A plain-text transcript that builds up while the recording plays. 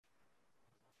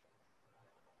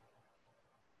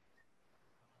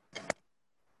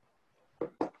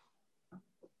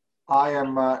I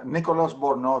am Nicholas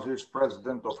Bornozis,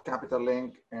 President of Capital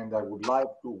Link, and I would like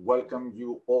to welcome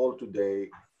you all today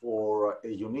for a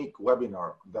unique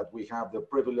webinar that we have the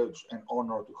privilege and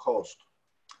honor to host.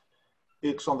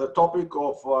 It's on the topic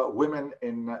of women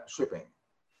in shipping.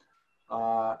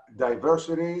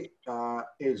 Diversity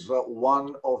is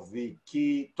one of the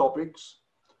key topics,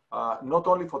 not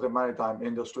only for the maritime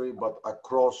industry, but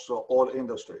across all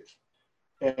industries.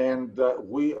 And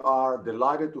we are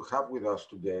delighted to have with us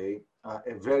today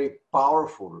a very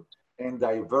powerful and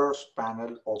diverse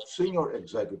panel of senior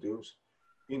executives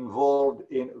involved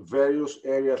in various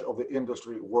areas of the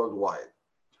industry worldwide.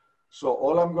 So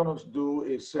all I'm going to do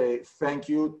is say thank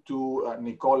you to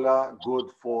Nicola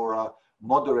Good for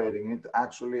moderating it.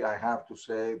 Actually, I have to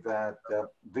say that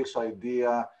this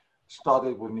idea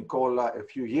started with Nicola a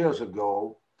few years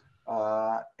ago.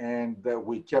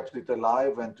 We kept it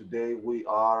alive, and today we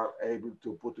are able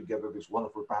to put together this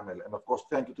wonderful panel. And of course,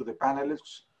 thank you to the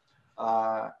panelists.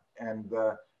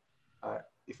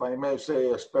 If I may say,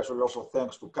 especially also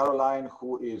thanks to Caroline,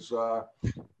 who is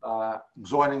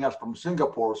joining us from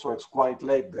Singapore, so it's quite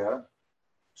late there.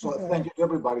 So thank you to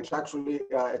everybody. It's actually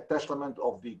a testament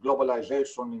of the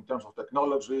globalization in terms of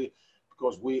technology,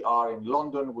 because we are in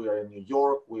London, we are in New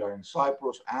York, we are in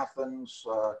Cyprus, Athens,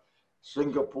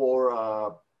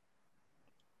 Singapore.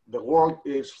 The world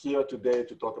is here today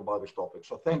to talk about this topic.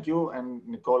 So thank you, and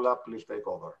Nicola, please take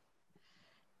over.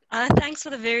 Thanks for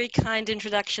the very kind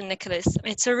introduction, Nicholas.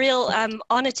 It's a real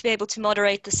honor to be able to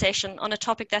moderate the session on a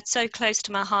topic that's so close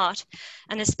to my heart,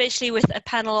 and especially with a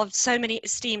panel of so many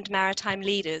esteemed maritime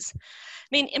leaders. I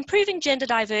mean, improving gender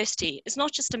diversity is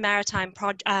not just a maritime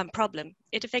problem.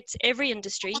 It affects every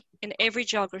industry in every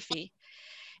geography.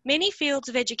 Many fields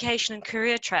of education and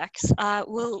career tracks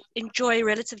will enjoy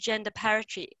relative gender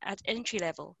parity at entry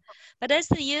level, but as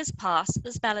the years pass,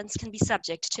 this balance can be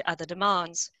subject to other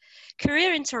demands.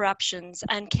 Career interruptions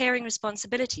and caring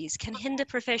responsibilities can hinder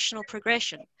professional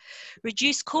progression,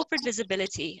 reduce corporate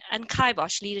visibility, and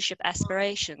kibosh leadership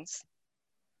aspirations.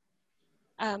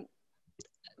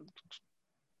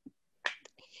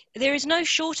 There is no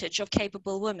shortage of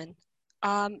capable women.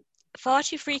 Far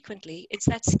too frequently, it's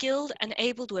that skilled and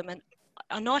abled women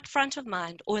are not front of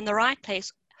mind or in the right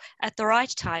place at the right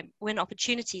time when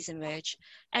opportunities emerge,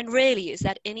 and rarely is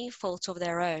that any fault of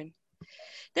their own.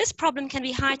 This problem can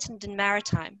be heightened in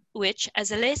maritime, which,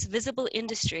 as a less visible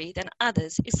industry than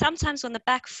others, is sometimes on the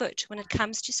back foot when it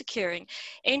comes to securing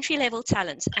entry-level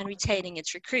talent and retaining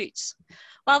its recruits.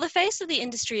 While the face of the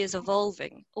industry is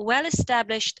evolving,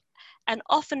 well-established and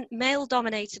often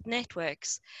male-dominated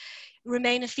networks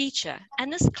remain a feature,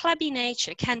 and this clubby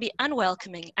nature can be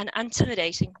unwelcoming and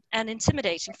intimidating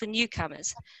for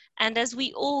newcomers. And as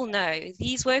we all know,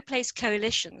 these workplace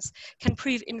coalitions can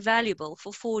prove invaluable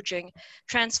for forging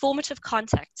transformative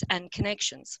contacts and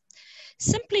connections.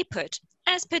 Simply put,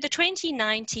 as per the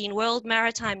 2019 World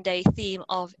Maritime Day theme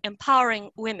of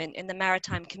empowering women in the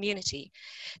maritime community,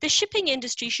 the shipping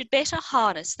industry should better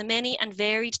harness the many and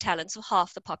varied talents of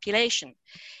half the population,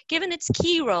 given its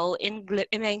key role in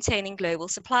maintaining global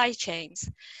supply chains.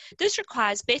 This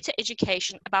requires better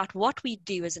education about what we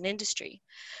do as an industry,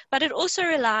 but it also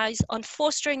relies on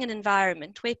fostering an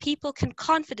environment where people can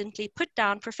confidently put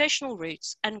down professional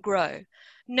roots and grow,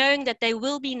 knowing that they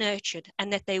will be nurtured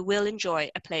and that they will enjoy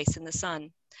a place in the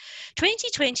sun.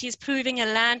 2020 is proving a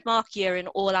landmark year in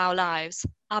all our lives.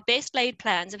 Our best laid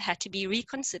plans have had to be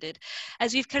reconsidered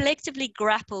as we've collectively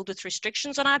grappled with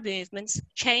restrictions on our movements,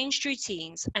 changed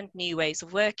routines, and new ways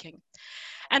of working.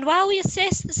 And while we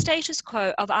assess the status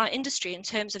quo of our industry in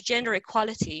terms of gender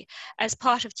equality as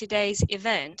part of today's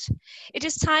event, it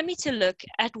is timely to look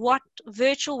at what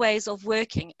virtual ways of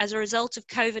working as a result of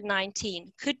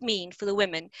COVID-19 could mean for the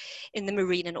women in the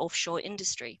marine and offshore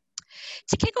industry.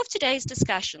 To kick off today's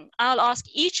discussion, I'll ask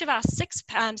each of our six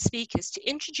speakers to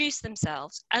introduce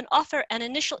themselves and offer an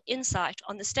initial insight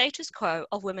on the status quo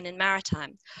of women in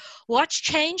maritime, what's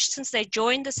changed since they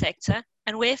joined the sector,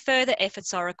 and where further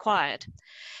efforts are required.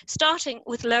 Starting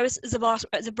with Lois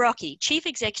Zabrocky, Chief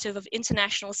Executive of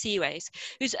International Seaways,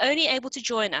 who's only able to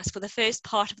join us for the first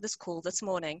part of this call this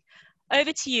morning.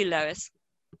 Over to you, Lois.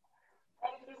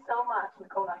 Thank you so much,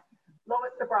 Nicola.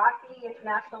 Lois Zabrocky,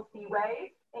 International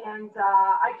Seaways. And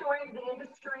I joined the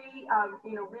industry,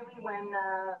 really when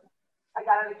I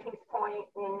got out of Kings Point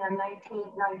in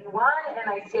 1991, and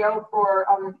I sailed for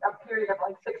a period of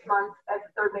like 6 months as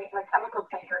a third mate in a chemical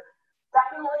tanker.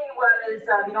 Definitely was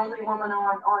the only woman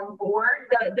on board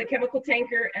the chemical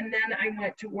tanker, and then I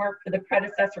went to work for the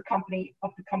predecessor company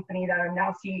of the company that I'm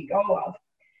now CEO of.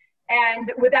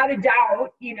 And without a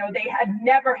doubt, they had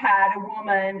never had a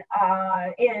woman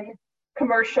in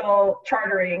commercial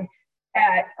chartering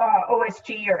at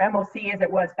OSG or MOC as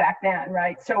it was back then,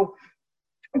 right? So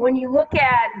when you look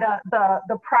at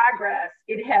the progress,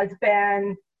 it has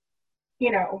been,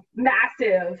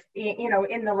 massive,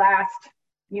 in the last,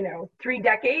 3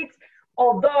 decades,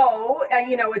 although,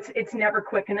 it's never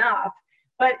quick enough.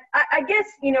 But I guess,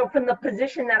 from the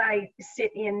position that I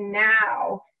sit in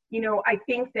now, I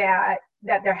think that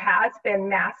there has been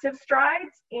massive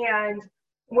strides. And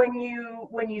when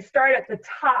you start at the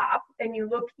top and you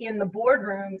look in the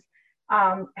boardrooms,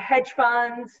 hedge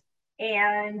funds,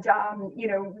 and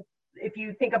if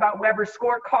you think about Weber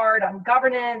scorecard on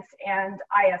governance, and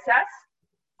ISS,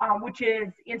 which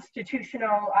is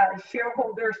institutional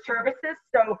shareholder services.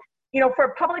 So for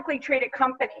a publicly traded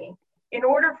company, in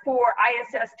order for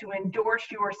ISS to endorse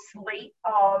your slate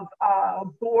of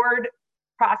board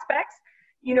prospects,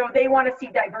 they want to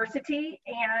see diversity.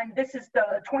 And this is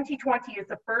 2020 is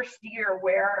the first year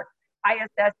where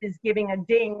ISS is giving a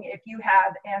ding if you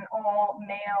have an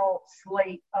all-male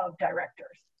slate of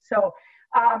directors. So,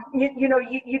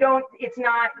 you don't, it's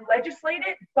not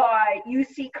legislated, but you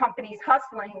see companies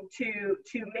hustling to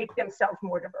make themselves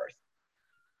more diverse.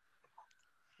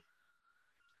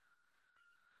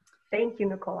 Thank you,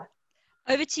 Nicola.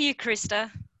 Over to you,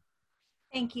 Krista.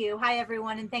 Thank you. Hi,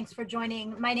 everyone, and thanks for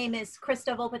joining. My name is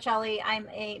Krista Volpicelli. I'm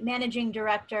a managing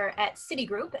director at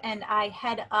Citigroup, and I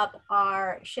head up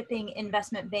our shipping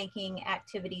investment banking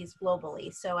activities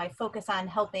globally. So I focus on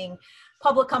helping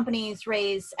public companies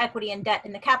raise equity and debt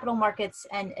in the capital markets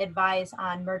and advise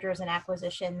on mergers and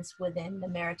acquisitions within the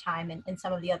maritime and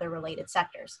some of the other related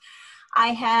sectors. I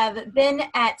have been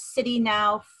at Citi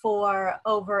now for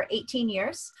over 18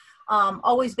 years.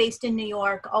 Always based in New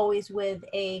York, always with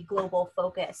a global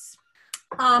focus.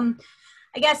 I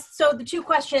guess, so the 2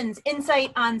 questions,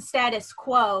 insight on status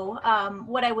quo.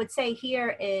 What I would say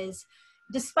here is,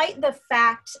 despite the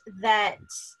fact that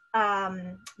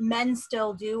men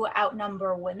still do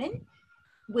outnumber women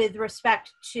with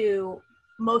respect to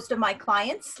most of my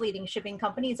clients, leading shipping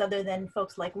companies, other than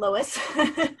folks like Lois,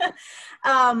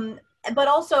 but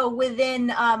also within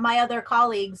my other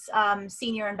colleagues,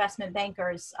 senior investment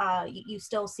bankers, you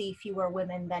still see fewer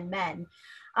women than men.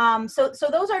 So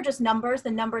those are just numbers. The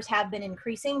numbers have been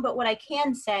increasing, but what I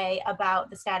can say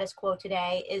about the status quo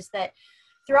today is that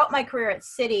throughout my career at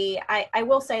Citi, I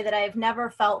will say that I've never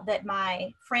felt that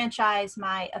my franchise,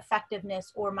 my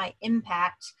effectiveness, or my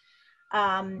impact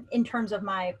in terms of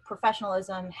my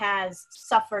professionalism has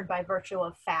suffered by virtue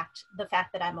of the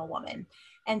fact that I'm a woman.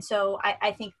 And so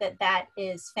I think that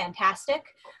is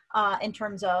fantastic in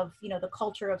terms of, the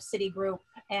culture of Citigroup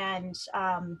and,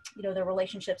 the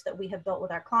relationships that we have built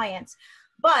with our clients.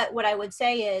 But what I would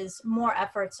say is more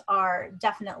efforts are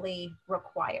definitely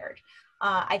required.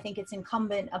 I think it's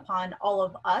incumbent upon all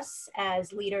of us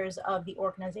as leaders of the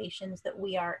organizations that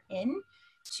we are in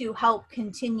to help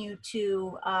continue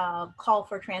to call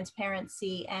for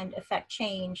transparency and affect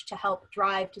change, to help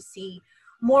drive to see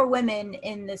more women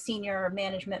in the senior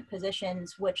management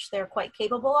positions, which they're quite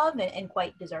capable of and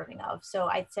quite deserving of. So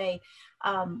I'd say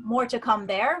more to come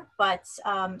there, but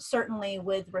certainly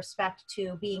with respect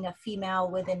to being a female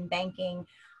within banking,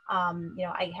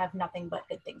 I have nothing but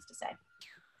good things to say.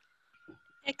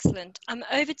 Excellent.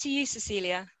 Over to you,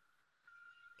 Cecilia.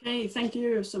 Okay, thank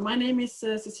you. So my name is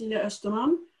Cecilia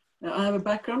Österman. I have a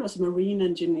background as a marine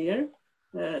engineer.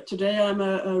 Today I'm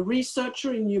a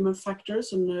researcher in human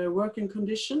factors and working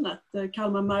condition at the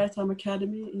Kalmar Maritime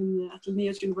Academy at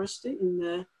Linnaeus University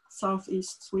in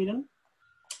southeast Sweden.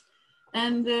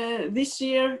 And this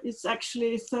year, it's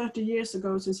actually 30 years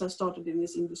ago since I started in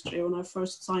this industry, when I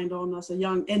first signed on as a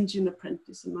young engine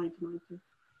apprentice in 1990.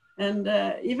 And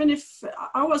even if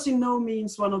I was in no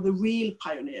means one of the real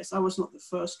pioneers, I was not the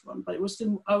first one, but it was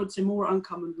still, I would say, more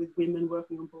uncommon with women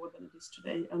working on board than it is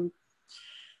today. And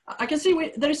I can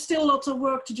see there is still lots of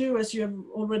work to do, as you have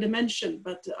already mentioned,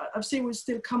 but I've seen we've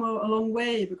still come a long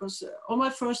way, because on my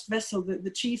first vessel,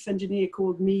 the chief engineer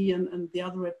called me and the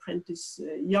other apprentice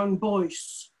young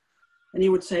boys. And he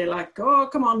would say like, "Oh,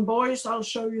 come on, boys, I'll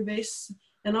show you this."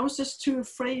 And I was just too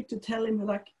afraid to tell him,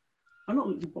 like, "I'm not a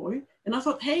little boy." And I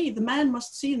thought, hey, the man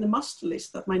must see in the muster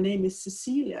list that my name is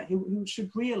Cecilia. He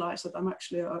should realize that I'm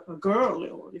actually a girl,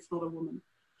 or if not a woman.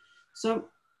 So,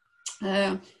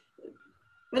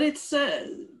 but it's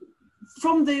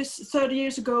from this 30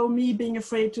 years ago, me being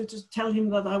afraid to tell him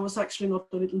that I was actually not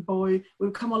a little boy,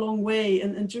 we've come a long way.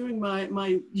 And during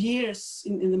my years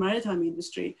in the maritime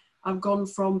industry, I've gone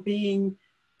from being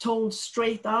told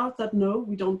straight out that no,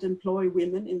 we don't employ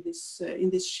women in this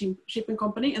shipping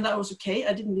company, and that was okay.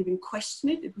 I didn't even question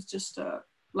it. It was just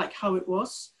like how it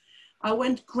was. I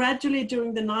went gradually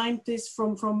during the 90s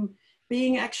from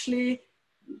being actually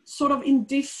sort of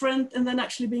indifferent and then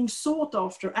actually being sought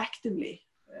after actively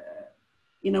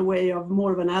in a way of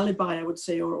more of an alibi, I would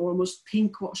say, or almost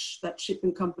pinkwash, that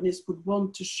shipping companies would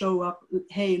want to show up,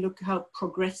 hey, look how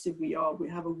progressive we are, we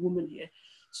have a woman here.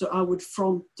 So I would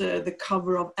front the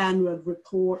cover of annual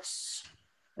reports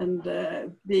and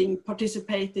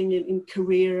participating in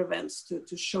career events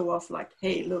to show off like,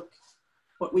 hey, look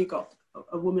what we got,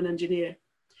 a woman engineer.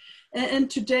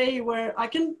 And today, where I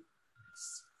can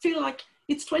feel like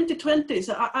it's 2020,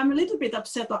 so I'm a little bit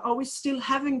upset. Are we still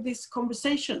having this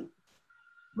conversation?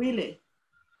 Really?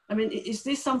 I mean, is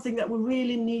this something that we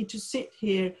really need to sit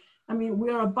here? I mean, we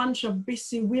are a bunch of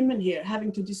busy women here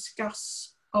having to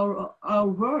discuss our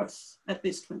worth at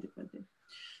this 2020.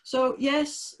 So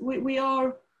yes,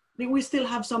 we still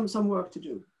have some work to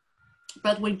do,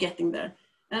 but we're getting there.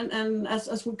 And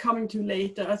as we're coming to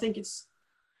later, I think it's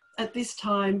at this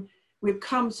time, we've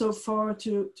come so far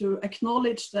to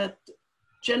acknowledge that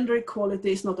gender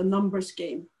equality is not a numbers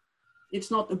game. It's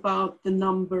not about the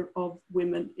number of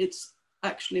women. It's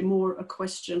actually more a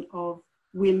question of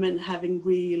women having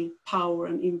real power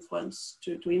and influence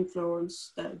to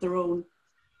influence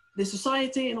the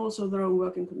society and also their own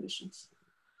working conditions.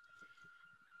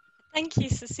 Thank you,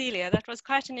 Cecilia. That was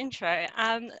quite an intro.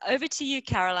 Over to you,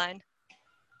 Caroline.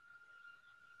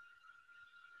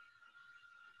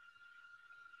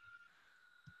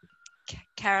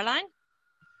 Caroline?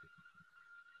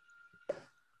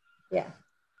 Yeah.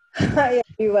 Hi,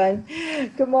 everyone.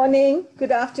 Good morning,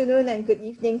 good afternoon, and good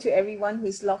evening to everyone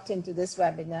who's logged into this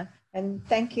webinar. And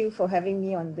thank you for having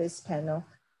me on this panel.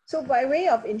 So by way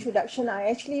of introduction, I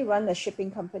actually run a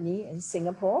shipping company in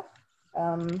Singapore.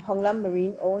 Hong Lam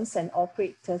Marine owns and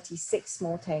operates 36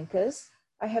 small tankers.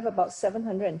 I have about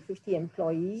 750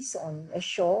 employees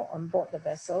ashore on board the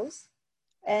vessels.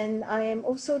 And I am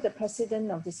also the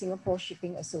president of the Singapore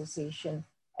Shipping Association,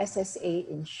 SSA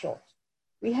in short.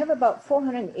 We have about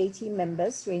 480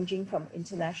 members ranging from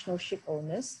international ship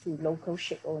owners to local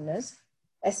ship owners,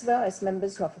 as well as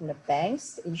members who are from the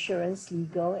banks, insurance,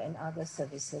 legal, and other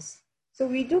services. So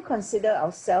we do consider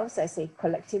ourselves as a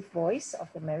collective voice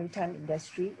of the maritime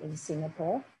industry in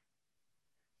Singapore.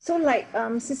 So like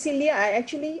Cecilia, I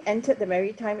actually entered the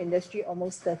maritime industry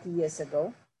almost 30 years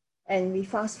ago, and we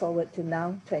fast forward to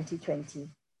now 2020.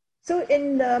 So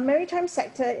in the maritime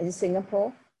sector in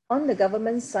Singapore, on the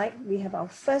government side, we have our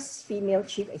first female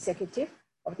chief executive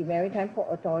of the Maritime Port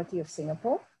Authority of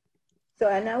Singapore. So,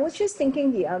 and I was just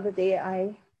thinking the other day,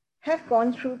 I have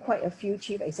gone through quite a few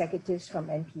chief executives from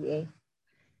NPA,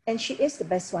 and she is the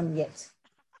best one yet.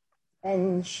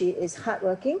 And she is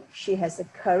hardworking. She has the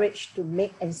courage to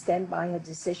make and stand by her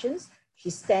decisions.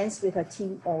 She stands with her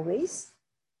team always.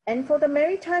 And for the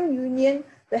Maritime Union,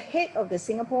 the head of the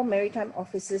Singapore Maritime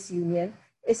Officers Union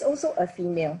is also a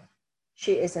female.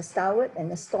 She is a stalwart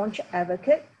and a staunch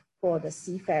advocate for the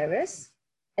seafarers.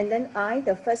 And then I,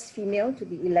 the first female to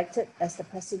be elected as the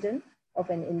president of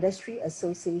an industry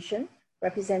association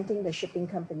representing the shipping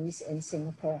companies in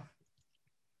Singapore.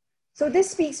 So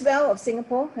this speaks well of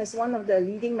Singapore as one of the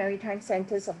leading maritime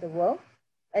centers of the world.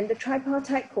 And the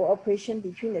tripartite cooperation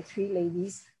between the three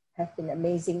ladies have been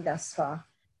amazing thus far.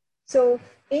 So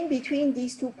in between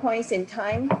these 2 points in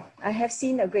time, I have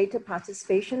seen a greater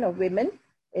participation of women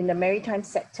in the maritime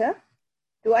sector.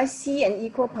 Do I see an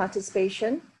equal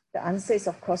participation? The answer is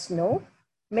of course no.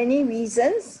 Many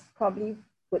reasons, probably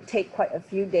would take quite a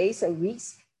few days or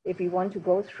weeks if we want to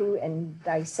go through and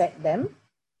dissect them.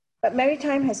 But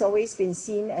maritime has always been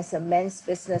seen as a men's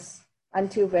business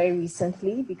until very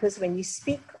recently, because when you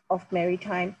speak of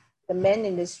maritime, the men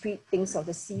in the street thinks of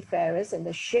the seafarers and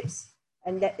the ships,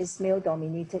 and that is male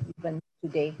dominated even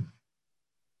today.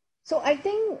 So I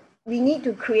think we need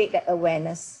to create that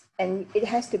awareness, and it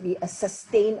has to be a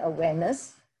sustained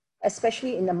awareness,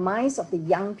 especially in the minds of the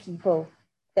young people,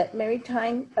 that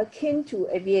maritime, akin to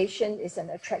aviation, is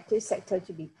an attractive sector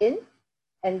to be in,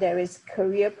 and there is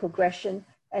career progression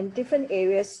and different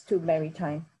areas to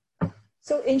maritime.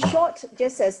 So in short,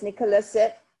 just as Nicholas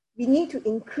said, we need to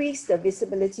increase the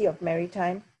visibility of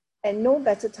maritime, and no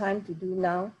better time to do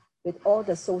now with all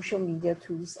the social media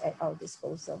tools at our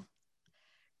disposal.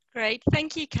 Great,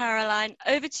 thank you, Caroline.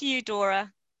 Over to you,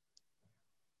 Dora.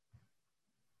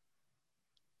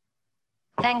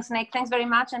 Thanks, Nick. Thanks very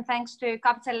much. And thanks to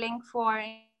Capital Link for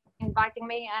inviting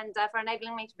me and for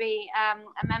enabling me to be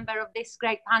a member of this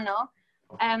great panel.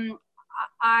 I'm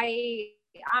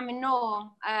in awe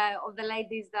of the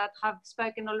ladies that have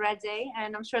spoken already,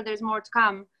 and I'm sure there's more to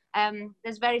come.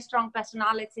 There's very strong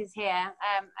personalities here,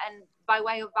 and by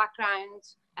way of background,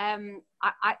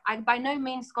 I by no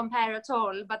means compare at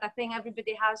all, but I think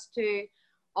everybody has to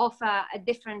offer a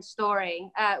different story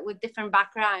with different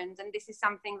backgrounds. And this is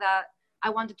something that I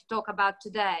wanted to talk about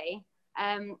today.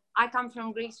 I come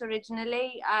from Greece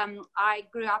originally. I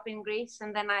grew up in Greece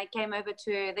and then I came over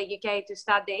to the UK to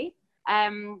study.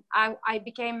 I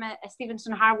became a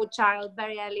Stevenson Harwood child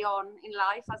very early on in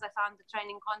life, as I found the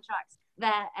training contracts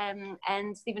there,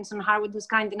 and Stevenson Harwood was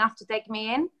kind enough to take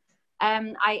me in.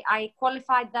 I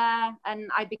qualified there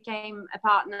and I became a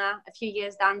partner a few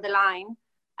years down the line,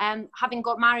 having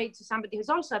got married to somebody who's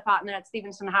also a partner at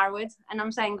Stevenson Harwood, and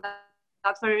I'm saying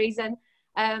that for a reason,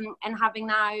 and having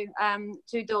now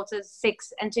 2 daughters,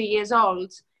 6 and 2 years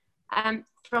old.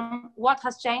 From what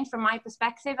has changed from my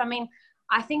perspective, I mean,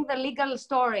 I think the legal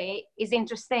story is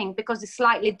interesting because it's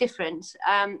slightly different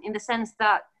in the sense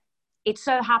that it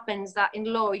so happens that in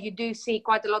law you do see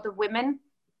quite a lot of women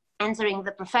entering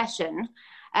the profession,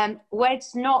 where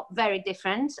it's not very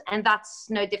different, and that's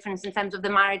no difference in terms of the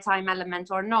maritime element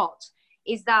or not,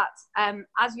 is that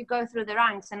as you go through the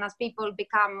ranks and as people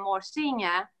become more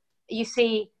senior, you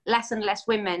see less and less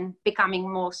women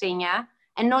becoming more senior,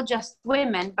 and not just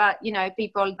women, but, you know,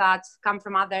 people that come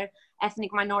from other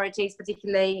ethnic minorities,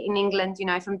 particularly in England, you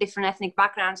know, from different ethnic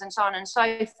backgrounds and so on and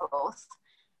so forth.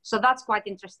 So that's quite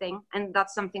interesting. And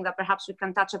that's something that perhaps we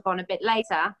can touch upon a bit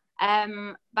later.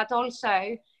 But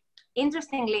also,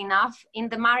 interestingly enough, in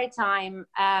the maritime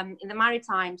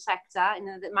sector, in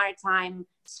the maritime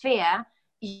sphere,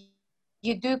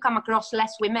 you do come across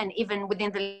less women, even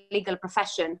within the legal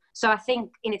profession. So I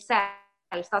think in itself,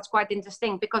 that's quite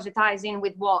interesting because it ties in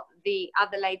with what the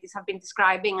other ladies have been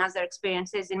describing as their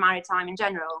experiences in maritime in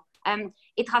general.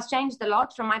 It has changed a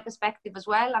lot from my perspective as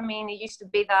well. I mean, it used to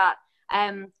be that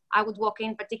I would walk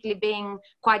in, particularly being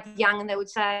quite young, and they would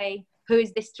say, who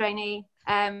is this trainee?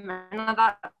 And at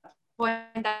that point,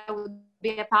 there would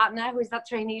be a partner who is that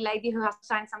trainee lady who has to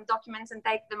sign some documents and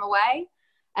take them away.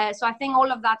 So I think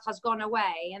all of that has gone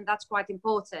away, and that's quite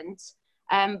important.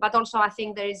 But also I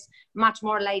think there is much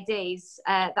more ladies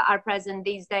that are present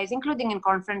these days, including in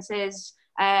conferences,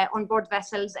 on board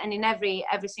vessels, and in every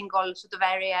single sort of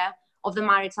area of the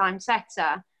maritime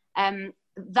sector.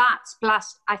 That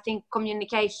plus, I think,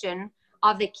 communication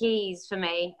are the keys for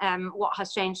me. What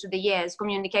has changed through the years,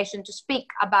 communication to speak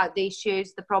about the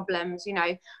issues, the problems, you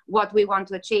know, what we want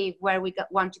to achieve, where we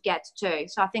want to get to.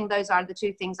 So I think those are the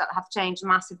 2 things that have changed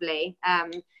massively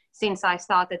since I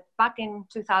started back in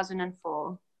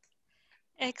 2004.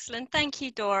 Excellent. Thank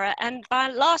you, Dora. And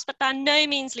last but by no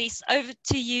means least, over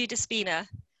to you, Despina.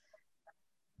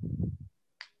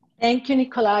 Thank you,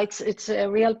 Nicola. It's a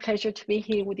real pleasure to be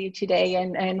here with you today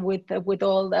and with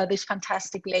all these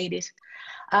fantastic ladies.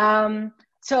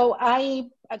 So I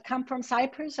come from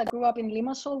Cyprus. I grew up in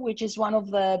Limassol, which is one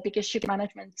of the biggest ship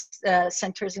management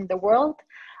centers in the world.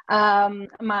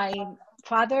 My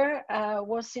father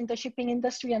was in the shipping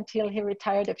industry until he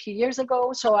retired a few years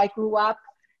ago. So I grew up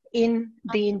in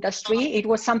the industry. It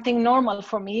was something normal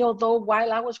for me, although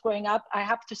while I was growing up, I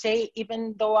have to say,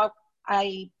 even though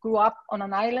I grew up on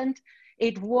an island,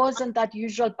 it wasn't that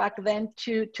usual back then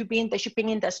to be in the shipping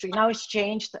industry. Now it's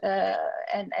changed,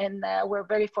 and we're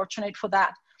very fortunate for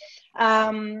that.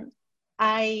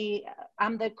 I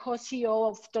am the co-CEO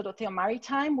of Dorothea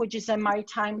Maritime, which is a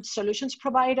maritime solutions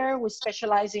provider. We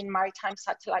specialize in maritime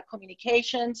satellite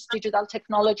communications, digital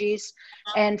technologies,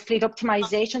 and fleet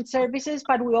optimization services,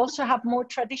 but we also have more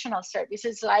traditional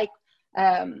services like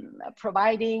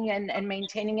providing and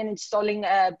maintaining and installing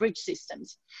bridge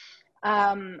systems.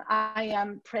 I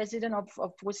am president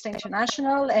of Wista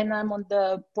International, and I'm on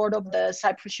the board of the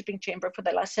Cyprus Shipping Chamber for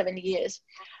the last 7 years.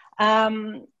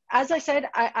 As I said,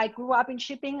 I grew up in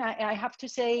shipping. I have to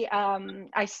say,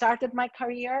 I started my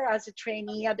career as a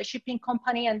trainee at the shipping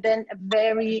company, and then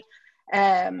very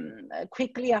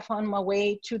quickly I found my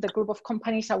way to the group of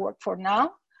companies I work for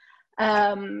now.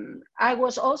 I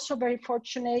was also very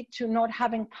fortunate to not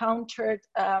have encountered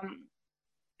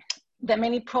the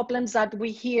many problems that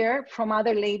we hear from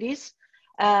other ladies.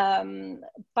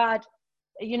 But,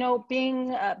 you know,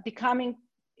 becoming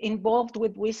involved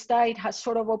with Wista, it has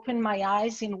sort of opened my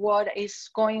eyes in what is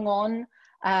going on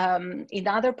in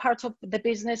other parts of the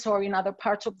business or in other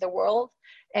parts of the world.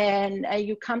 And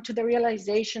you come to the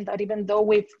realization that even though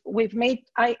we've made,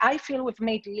 I feel we've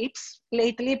made leaps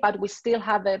lately, but we still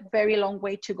have a very long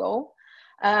way to go.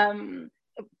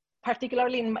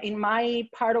 Particularly in my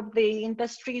part of the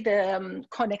industry, the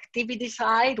connectivity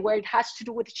side, where it has to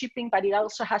do with shipping, but it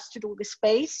also has to do with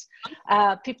space.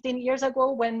 15 years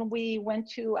ago, when we went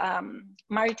to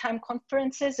maritime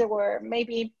conferences, there were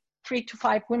maybe 3 to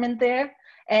 5 women there.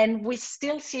 And we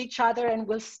still see each other, and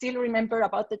we'll still remember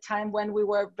about the time when we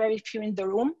were very few in the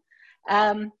room.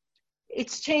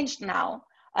 It's changed now.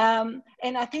 And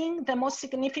I think the most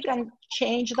significant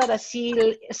change that I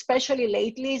see, especially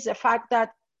lately, is the fact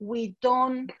that we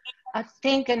don't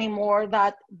think anymore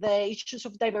that the issues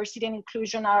of diversity and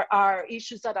inclusion are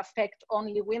issues that affect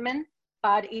only women,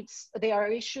 but they are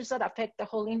issues that affect the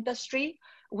whole industry.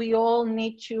 We all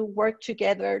need to work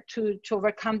together to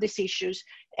overcome these issues.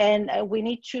 And we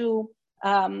need to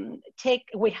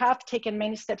we have taken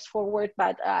many steps forward,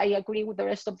 but I agree with the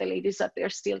rest of the ladies that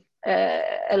there's still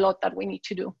a lot that we need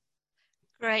to do.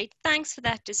 Great, thanks for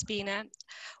that, Despina.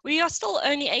 We are still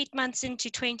only 8 months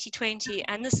into 2020,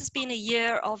 and this has been a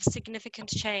year of significant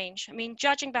change. I mean,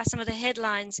 judging by some of the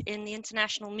headlines in the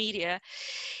international media,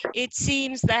 it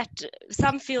seems that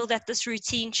some feel that this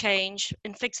routine change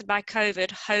inflicted by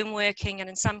COVID, home working, and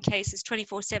in some cases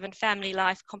 24/7 family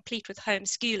life complete with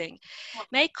homeschooling,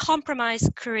 may compromise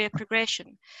career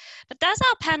progression. But does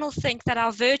our panel think that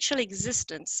our virtual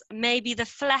existence may be the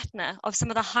flattener of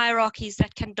some of the hierarchies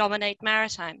that can dominate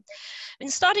maritime? And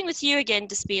starting with you again,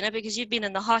 Despina, because you've been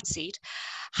in the hot seat,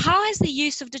 how has the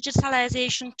use of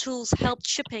digitalization tools helped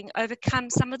shipping overcome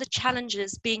some of the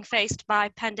challenges being faced by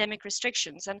pandemic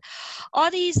restrictions? And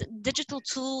are these digital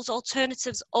tools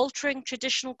alternatives altering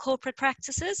traditional corporate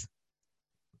practices?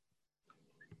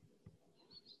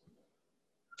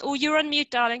 Oh, you're on mute,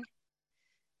 darling.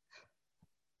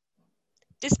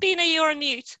 Despina, you're on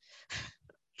mute.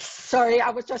 Sorry,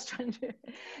 I was just trying to,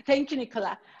 thank you,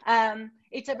 Nicola.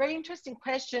 It's a very interesting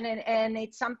question, and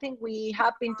it's something we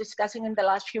have been discussing in the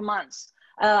last few months.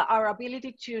 Our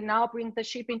ability to now bring the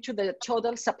ship into the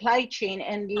total supply chain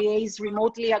and liaise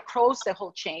remotely across the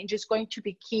whole chain is going to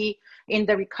be key in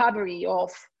the recovery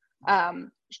of,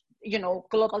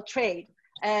 global trade.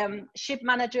 Ship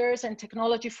managers and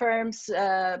technology firms,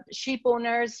 ship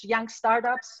owners, young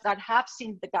startups that have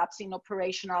seen the gaps in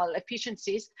operational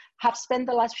efficiencies have spent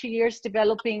the last few years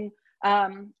developing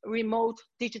remote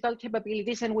digital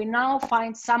capabilities, and we now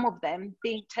find some of them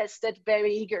being tested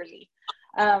very eagerly.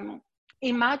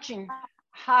 Imagine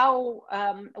how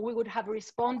we would have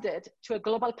responded to a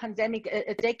global pandemic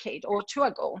a decade or two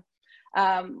ago.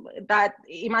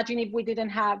 Imagine if we didn't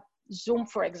have Zoom,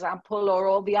 for example, or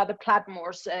all the other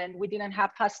platforms, and we didn't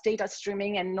have fast data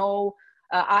streaming and no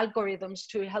algorithms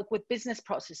to help with business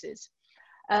processes.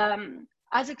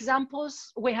 As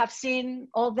examples, we have seen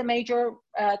all the major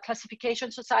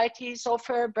classification societies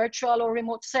offer virtual or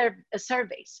remote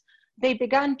surveys. They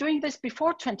began doing this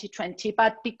before 2020,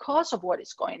 but because of what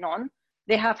is going on,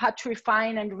 they have had to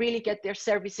refine and really get their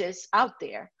services out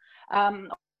there.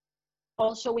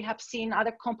 Also, we have seen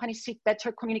other companies seek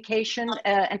better communication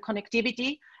and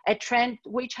connectivity, a trend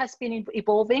which has been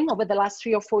evolving over the last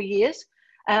 3 or 4 years.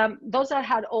 Those that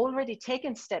had already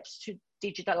taken steps to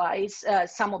digitalize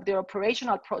some of their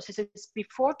operational processes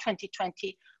before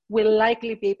 2020 will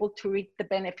likely be able to reap the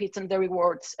benefits and the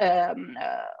rewards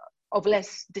of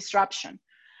less disruption.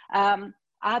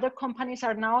 Other companies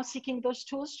are now seeking those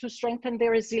tools to strengthen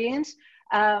their resilience.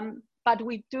 But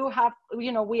we do have,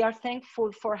 we are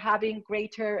thankful for having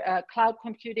greater cloud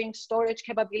computing, storage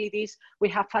capabilities. We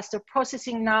have faster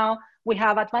processing now. We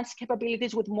have advanced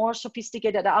capabilities with more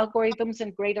sophisticated algorithms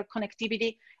and greater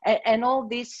connectivity. And all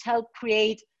this help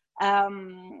create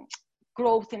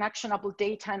growth in actionable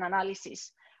data and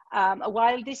analysis.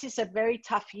 While this is a very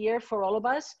tough year for all of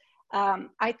us,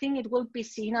 I think it will be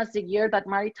seen as the year that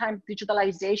maritime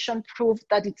digitalization proved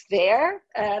that it's there,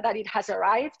 that it has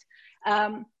arrived.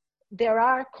 There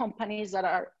are companies that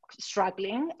are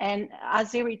struggling, and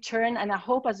as they return, and I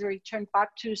hope as they return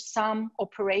back to some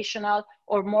operational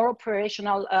or more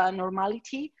operational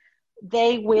normality,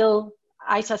 they will,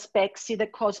 I suspect, see the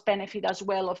cost benefit as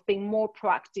well of being more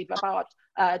proactive about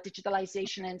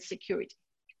digitalization and security.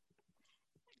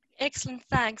 Excellent,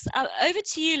 thanks. Over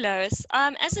to you, Lois.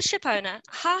 As a ship owner,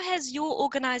 how has your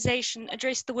organization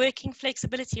addressed the working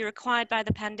flexibility required by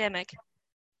the pandemic?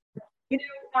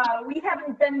 We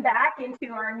haven't been back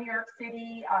into our New York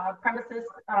City premises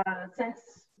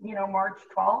since, March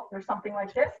 12th or something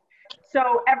like this.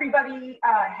 So everybody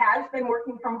has been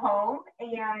working from home,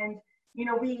 and,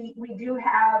 we do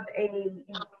have a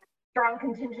strong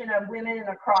contingent of women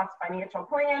across financial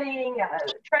planning,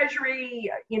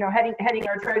 treasury, heading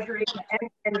our treasury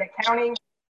and accounting.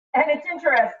 And it's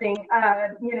interesting,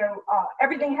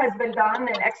 everything has been done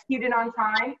and executed on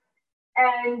time.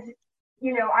 And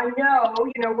I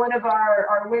know, one of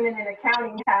our women in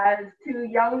accounting has 2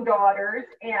 young daughters,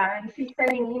 and she's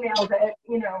sending emails at,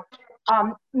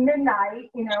 midnight,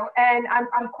 and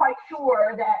I'm quite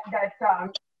sure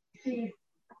that she's,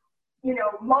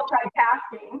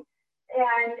 multitasking,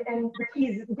 and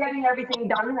she's getting everything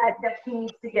done that she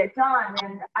needs to get done.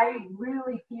 And I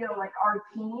really feel like our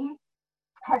team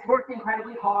has worked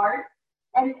incredibly hard,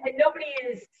 and nobody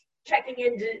is checking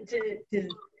in to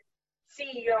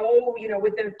see,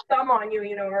 with the thumb on you,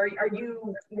 are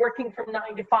you working from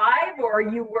 9 to 5, or are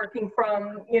you working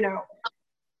from,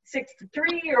 6 to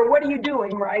 3, or what are you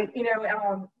doing, right? And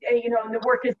the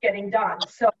work is getting done.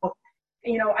 So,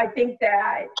 I think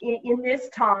that in this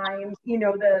time,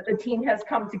 the team has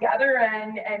come together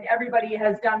and everybody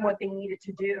has done what they needed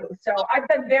to do. So I've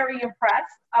been very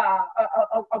impressed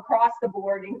across the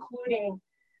board, including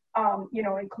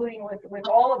with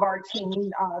all of our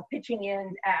team pitching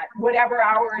in at whatever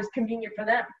hour is convenient for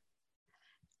them.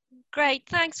 Great,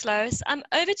 thanks, Lois.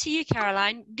 Over to you,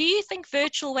 Caroline. Do you think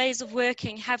virtual ways of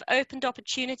working have opened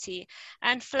opportunity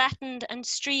and flattened and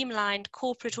streamlined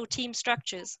corporate or team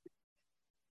structures?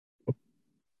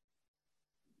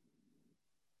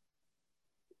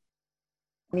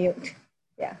 Mute.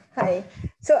 Yeah, hi.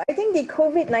 So I think the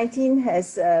COVID-19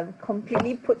 has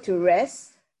completely put to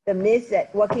rest the myth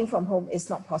that working from home is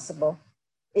not possible.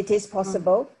 It is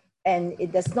possible, and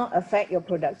it does not affect your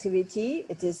productivity.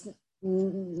 It is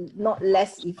not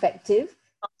less effective.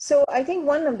 So I think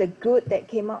one of the good that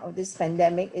came out of this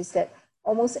pandemic is that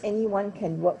almost anyone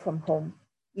can work from home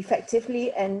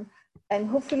effectively, and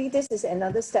hopefully this is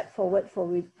another step forward for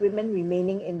women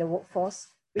remaining in the workforce,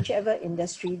 whichever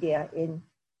industry they are in.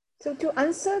 So to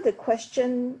answer the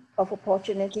question of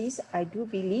opportunities, I do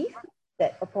believe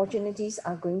that opportunities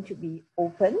are going to be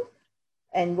open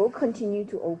and will continue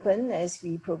to open as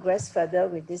we progress further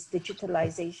with this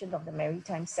digitalization of the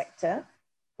maritime sector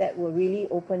that will really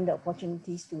open the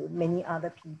opportunities to many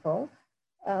other people.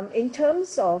 In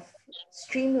terms of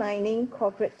streamlining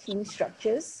corporate team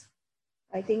structures,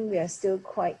 I think we are still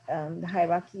quite, the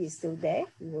hierarchy is still there.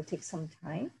 It will take some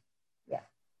time.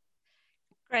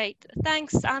 Great,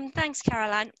 thanks. Thanks,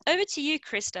 Caroline. Over to you,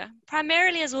 Krista.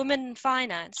 Primarily as a woman in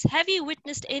finance, have you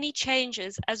witnessed any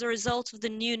changes as a result of the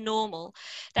new normal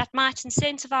that might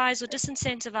incentivize or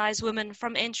disincentivize women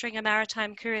from entering a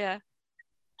maritime career?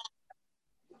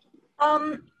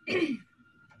 I'm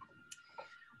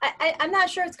not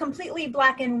sure it's completely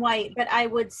black and white, but I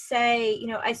would say,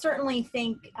 I certainly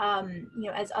think,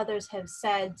 as others have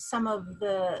said, some of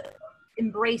the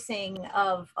embracing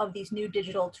of these new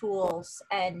digital tools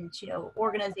and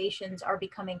organizations are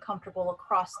becoming comfortable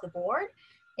across the board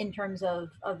in terms of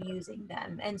using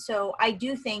them. And so I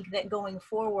do think that going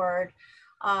forward,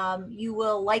 you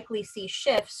will likely see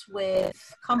shifts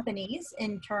with companies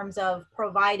in terms of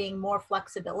providing more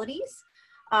flexibilities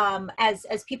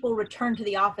as people return to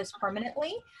the office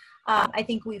permanently. I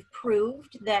think we've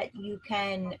proved that you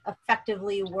can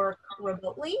effectively work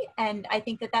remotely, and I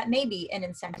think that may be an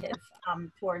incentive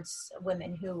towards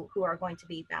women who are going to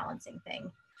be balancing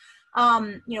things.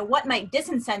 What might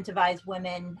disincentivize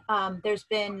women? There's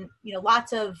been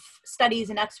lots of studies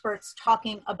and experts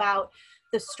talking about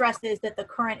the stresses that the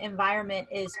current environment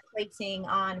is placing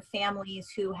on families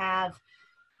who have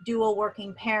dual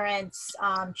working parents,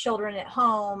 children at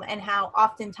home, and how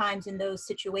oftentimes in those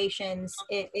situations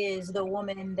it is the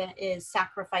woman that is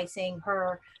sacrificing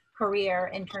her career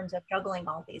in terms of juggling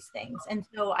all these things. And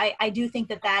so I do think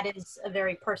that is a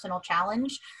very personal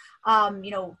challenge.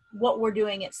 What we're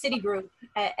doing at Citigroup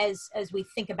as we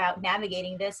think about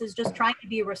navigating this is just trying to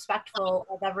be respectful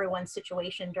of everyone's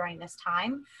situation during this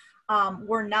time.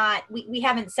 We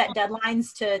haven't set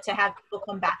deadlines to have people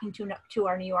come back to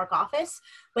our New York office,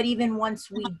 but even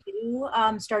once we do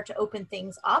start to open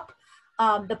things up,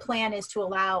 the plan is to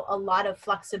allow a lot of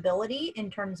flexibility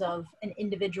in terms of an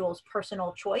individual's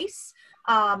personal choice,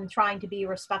 trying to be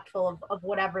respectful of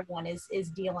what everyone is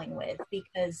dealing with,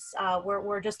 because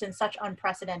we're just in such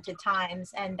unprecedented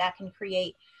times, and that can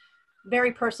create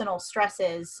very personal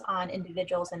stresses on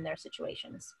individuals and their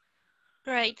situations.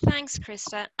 Great, thanks,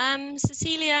 Krista.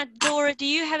 Cecilia, Dora, do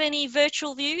you have any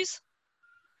virtual views?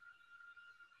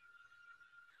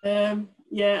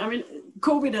 Yeah, I mean,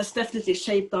 COVID has definitely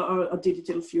shaped our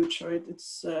digital future.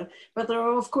 But there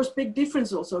are, of course, big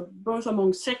differences also, both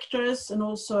among sectors and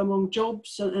also among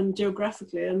jobs and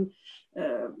geographically. And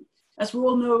as we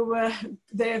all know,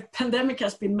 the pandemic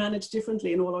has been managed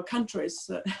differently in all our countries.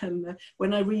 And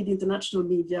when I read international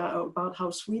media about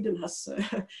how Sweden has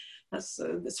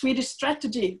the Swedish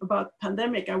strategy about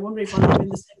pandemic, I wonder if I live in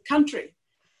the same country,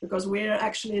 because we're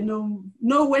actually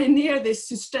nowhere near this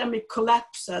systemic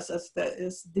collapse as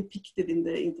is depicted in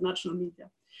the international media.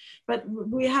 But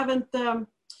we have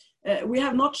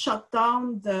not shut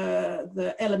down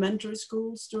the elementary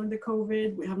schools during the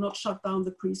COVID. We have not shut down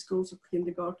the preschools or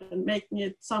kindergarten, making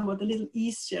it somewhat a little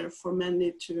easier for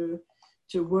many to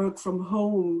work from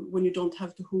home when you don't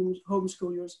have to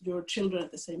homeschool your children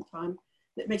at the same time.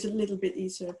 It makes it a little bit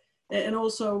easier. And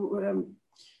also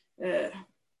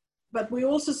But we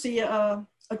also see a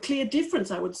clear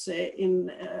difference, I would say, in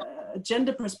a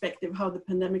gender perspective, how the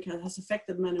pandemic has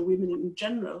affected men and women in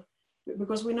general.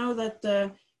 Because we know that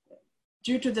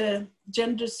due to the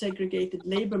gender segregated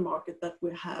labor market that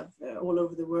we have all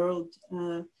over the world,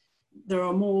 there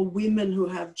are more women who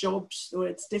have jobs where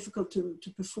it's difficult to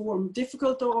perform,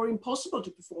 difficult or impossible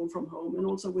to perform from home, and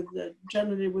also with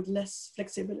generally with less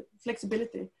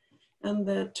flexibility. And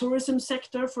the tourism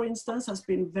sector, for instance, has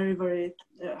been very, very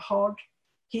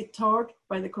hit hard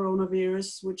by the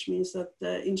coronavirus, which means that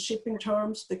in shipping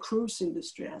terms, the cruise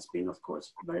industry has been, of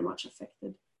course, very much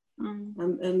affected.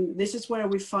 And this is where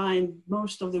we find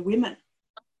most of the women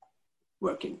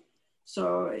working.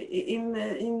 So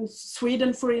in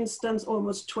Sweden, for instance,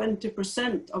 almost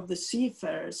 20% of the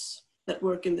seafarers that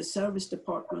work in the service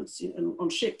departments on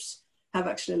ships have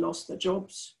actually lost their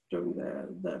jobs during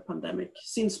the pandemic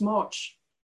since March.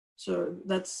 So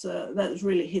that's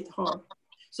really hit hard.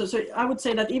 So I would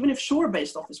say that even if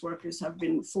shore-based office workers have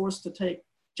been forced to take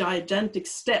gigantic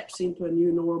steps into a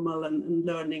new normal and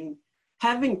learning,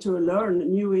 having to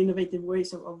learn new innovative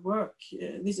ways of work,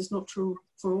 this is not true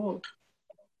for all.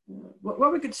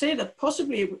 What we could say that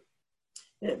possibly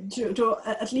to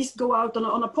at least go out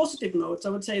on a positive note, I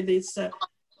would say this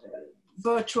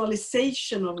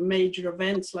virtualization of major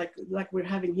events like we're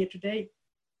having here today,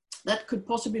 that could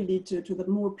possibly lead to that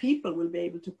more people will be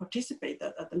able to participate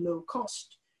at a low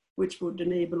cost, which would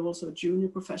enable also junior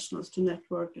professionals to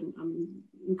network and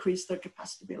increase their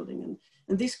capacity building.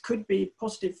 And this could be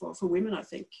positive for women, I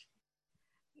think.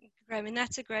 I mean,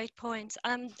 that's a great point.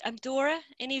 Dora,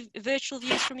 any virtual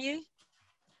views from you?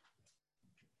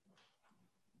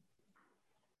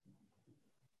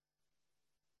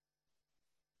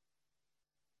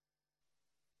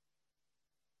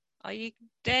 Are you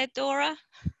there, Dora?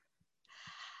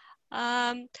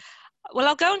 Well,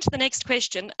 I'll go on to the next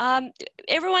question.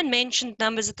 Everyone mentioned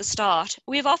numbers at the start.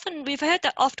 We've heard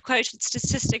that oft-quoted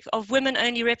statistic of women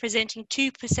only representing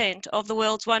 2% of the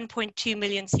world's 1.2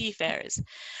 million seafarers.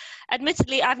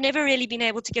 Admittedly, I've never really been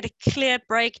able to get a clear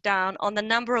breakdown on the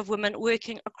number of women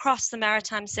working across the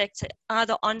maritime sector,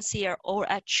 either on sea or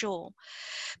at shore.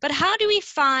 But how do we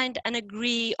find and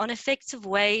agree on effective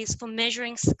ways for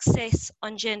measuring success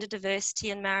on gender diversity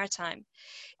in maritime?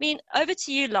 I mean, over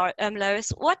to you,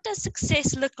 Lois. What does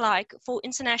success look like for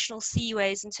international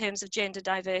seaways in terms of gender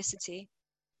diversity?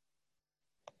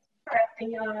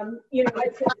 Interesting. You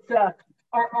know,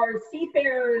 our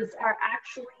seafarers are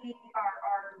actually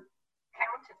our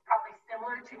count is probably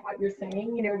similar to what you're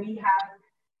saying. You know, we have,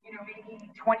 you know, maybe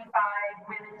 25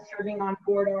 women serving on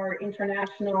board our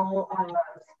international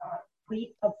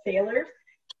fleet of sailors,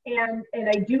 and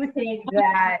I do think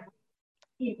that,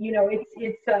 you know,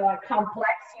 it's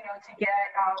complex, you know, to get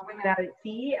women out at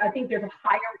sea. I think there's a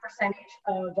higher percentage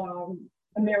of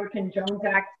American Jones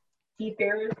Act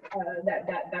seafarers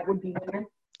that would be women.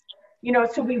 You know,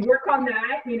 so we work on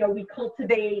that. You know, we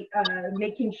cultivate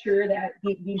making sure that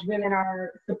these women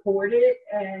are supported,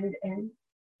 and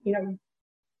you know,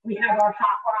 we have our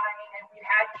hotline, and we've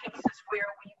had cases where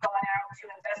we've gone out to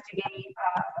investigate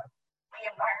the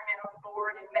environment on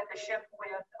board and met the ship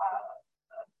with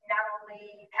not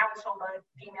only counsel but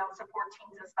female support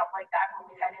teams and stuff like that when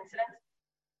we've had incidents.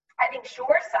 I think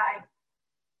shoreside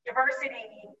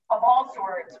diversity of all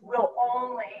sorts will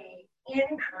only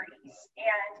increase,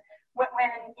 and when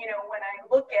I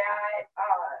look at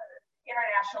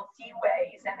international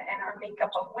seaways and our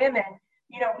makeup of women,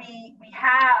 you know, we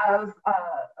have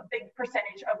a big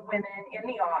percentage of women in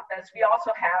the office. We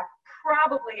also have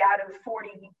probably out of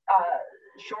 40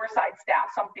 shoreside staff,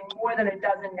 something more than a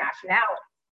dozen nationalities.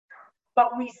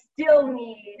 But we still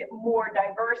need more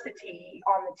diversity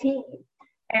on the team.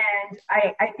 And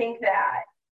I think that,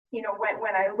 you know,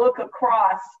 when I look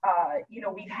across, you know,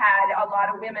 we've had a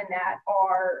lot of women that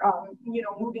are, you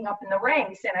know, moving up in the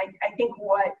ranks. And I think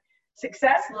what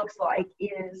success looks like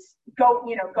is going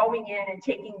in and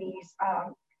taking these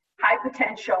high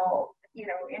potential, you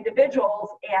know, individuals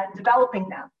and developing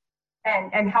them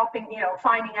and helping, you know,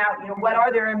 finding out, you know, what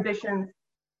are their ambitions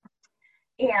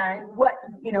and what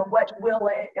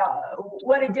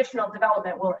additional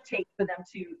development will it take for them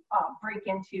to break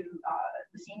into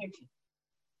the senior team.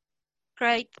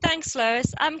 Great, thanks,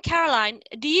 Lois. Caroline,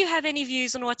 do you have any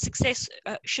views on what success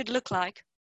should look like?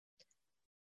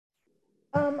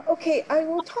 Okay, I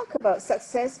will talk about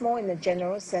success more in a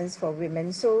general sense for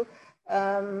women. So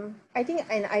I think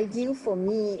an ideal for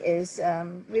me is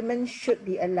women should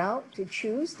be allowed to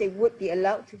choose. They would be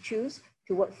allowed to choose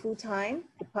to work full-time,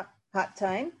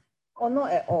 part-time, or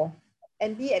not at all,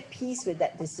 and be at peace with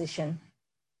that decision.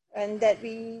 and that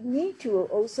we need to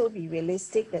also be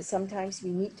realistic that sometimes we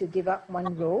need to give up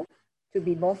one role to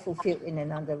be more fulfilled in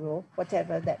another role,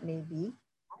 whatever that may be.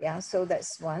 Yeah, so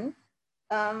that's one.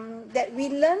 That we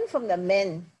learn from the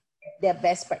men their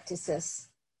best practices.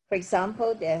 For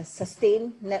example, their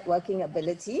sustained networking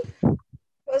ability,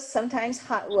 because sometimes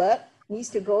hard work needs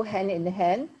to go hand in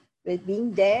hand with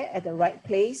being there at the right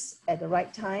place at the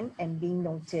right time and being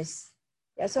noticed.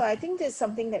 Yeah, so I think that's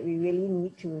something that we really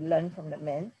need to learn from the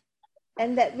men,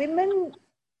 and that women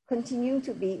continue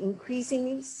to be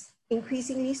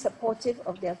increasingly supportive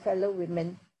of their fellow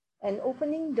women and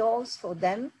opening doors for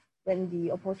them when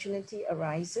the opportunity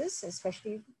arises,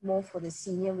 especially more for the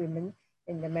senior women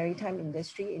in the maritime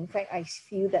industry. In fact, I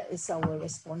feel that it's our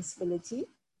responsibility.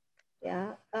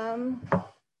 Yeah.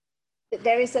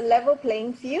 There is a level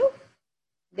playing field.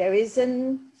 There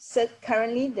isn't,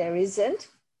 currently there isn't,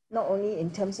 not only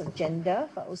in terms of gender,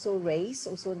 but also race,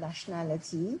 also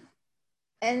nationality.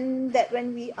 And that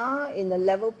when we are in a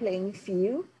level playing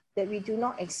field, that we do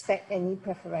not expect any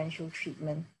preferential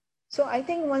treatment. So I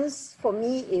think once, for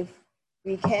me, if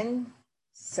we can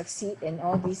succeed in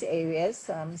all these areas,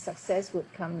 success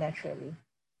would come naturally.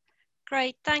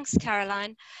 Great, thanks,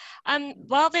 Caroline.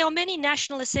 While there are many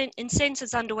national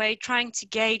incentives underway trying to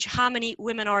gauge how many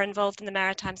women are involved in the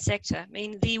maritime sector, I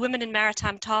mean, the Women in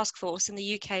Maritime Task Force in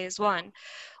the UK is one.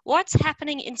 What's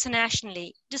happening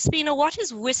internationally? Despina, what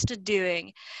is WISTA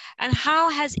doing? And how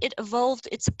has it evolved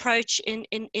its approach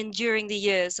during the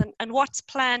years? And what's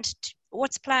planned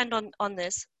on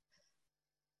this?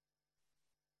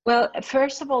 Well,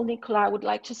 first of all, Nicola, I would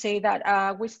like to say that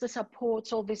WISTA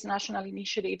supports all these national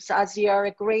initiatives as they are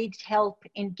a great help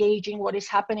in gauging what is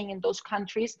happening in those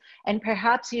countries and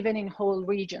perhaps even in whole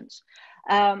regions.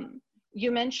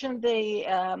 You mentioned the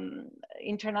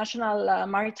International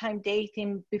Maritime Day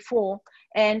theme before,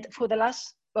 and for the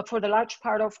large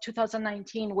part of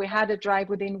 2019, we had a drive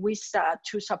within WISTA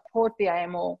to support the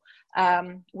IMO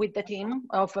with the theme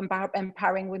of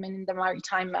empowering women in the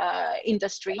maritime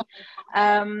industry.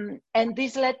 And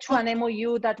this led to an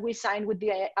MOU that we signed with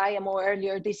the IMO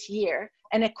earlier this year,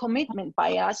 and a commitment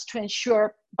by us to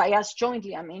ensure, by us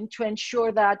jointly, I mean, to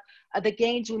ensure that the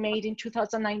gains we made in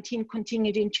 2019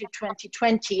 continued into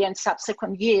 2020 and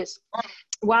subsequent years.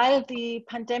 While the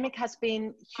pandemic has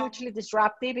been hugely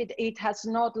disruptive, it has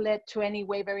not led to any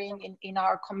wavering in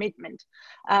our commitment.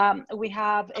 We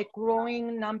have a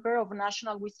growing number of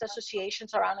national WISTA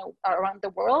associations around the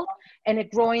world and a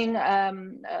growing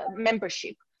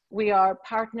membership. We are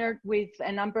partnered with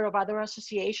a number of other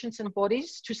associations and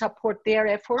bodies to support their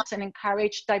efforts and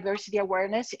encourage diversity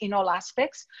awareness in all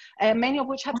aspects, many of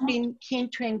which have been keen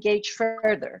to engage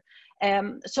further.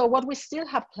 So what we still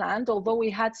have planned, although we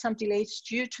had some delays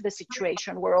due to the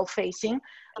situation we're all facing,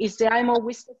 is the IMO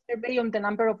WISTA survey on the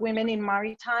number of women in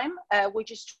maritime,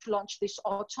 which is to launch this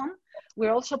autumn.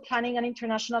 We're also planning an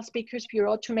international speakers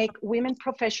bureau to make women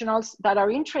professionals that are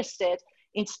interested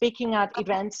in speaking at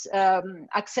events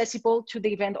accessible to the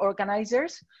event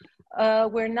organizers.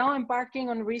 We're now embarking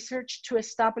on research to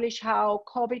establish how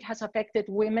COVID has affected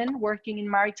women working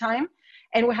in maritime.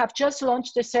 And we have just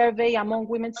launched a survey among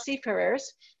women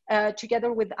seafarers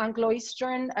together with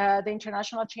Anglo-Eastern, the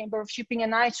International Chamber of Shipping,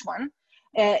 and ICE1,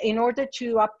 in order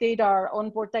to update our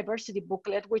onboard diversity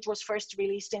booklet, which was first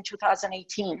released in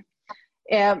 2018.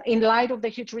 In light of the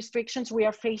huge restrictions we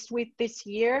are faced with this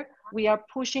year, we are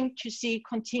pushing to see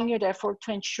continued effort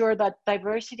to ensure that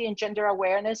diversity and gender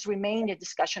awareness remain a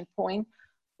discussion point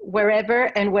wherever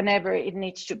and whenever it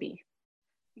needs to be.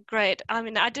 Great. I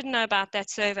mean, I didn't know about that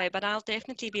survey, but I'll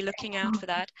definitely be looking out for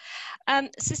that.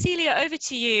 Cecilia, over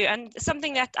to you. And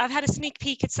something that I've had a sneak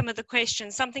peek at some of the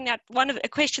questions, a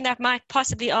question that might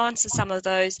possibly answer some of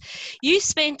those. You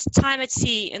spent time at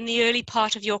sea in the early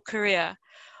part of your career.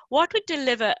 What would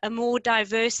deliver a more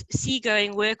diverse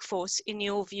seagoing workforce in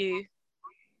your view?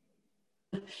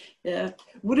 Yeah,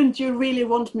 wouldn't you really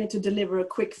want me to deliver a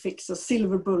quick fix, a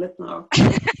silver bullet now?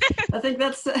 I think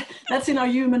that's in our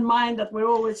human mind, that we're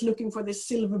always looking for this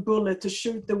silver bullet to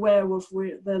shoot the werewolf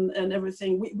with and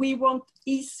everything. We want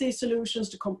easy solutions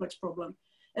to complex problems.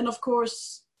 And of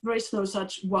course, there is no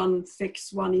such one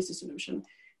fix, one easy solution.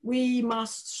 We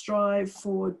must strive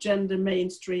for gender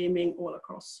mainstreaming all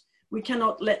across. We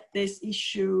cannot let this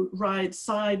issue ride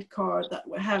sidecar, that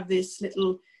we have this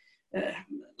little,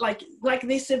 like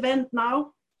this event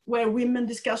now, where women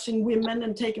discussing women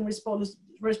and taking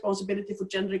responsibility for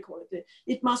gender equality.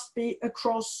 It must be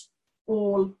across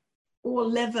all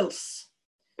levels.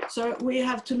 So we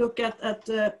have to look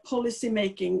at policy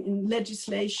making, in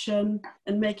legislation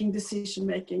and making decision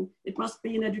making. It must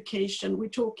be in education. We're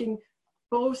talking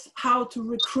both how to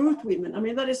recruit women. I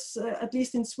mean, that is, at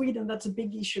least in Sweden, that's a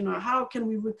big issue now. How can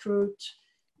we recruit,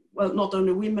 well, not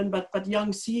only women, but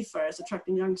young seafarers,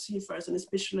 attracting young seafarers, and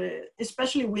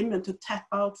especially women to tap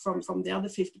out from the other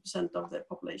 50% of the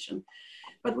population.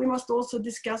 But we must also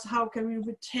discuss how can we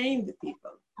retain the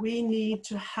people. We need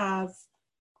to have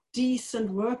decent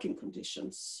working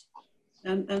conditions.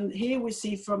 And here we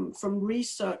see from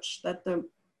research that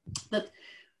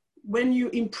when you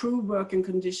improve working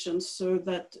conditions so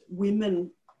that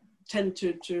women tend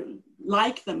to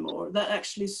like them more, that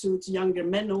actually suits younger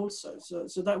men also.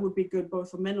 So that would be good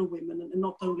both for men and women, and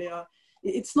not only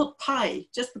it's not pie.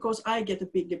 Just because I get a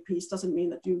bigger piece doesn't mean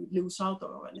that you lose out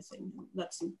or anything.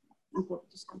 That's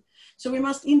important to say. So we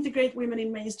must integrate women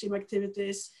in mainstream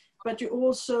activities, but you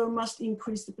also must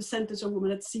increase the percentage of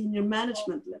women at senior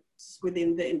management levels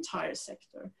within the entire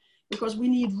sector, because we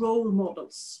need role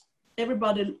models.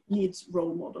 Everybody needs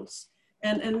role models.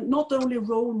 And not only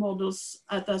role models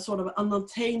at a sort of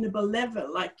unattainable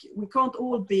level, like we can't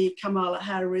all be Kamala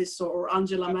Harris or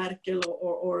Angela Merkel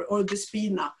or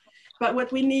Despina, but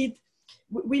what we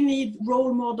need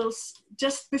role models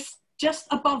just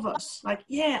above us. Like,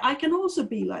 yeah, I can also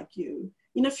be like you.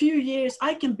 In a few years,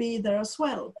 I can be there as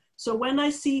well. So when I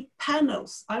see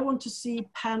panels, I want to see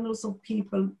panels of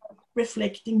people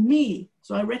reflecting me.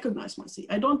 So I recognize myself.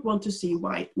 I don't want to see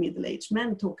white middle-aged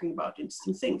men talking about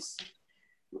interesting things.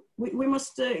 We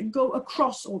must go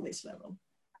across all this level,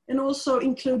 and also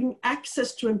including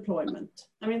access to employment.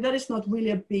 I mean, that is not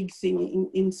really a big thing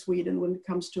in Sweden when it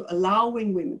comes to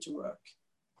allowing women to work,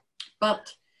 but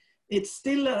it's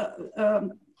still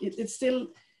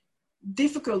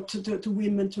difficult to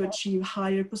women to achieve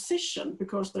higher position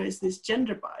because there is this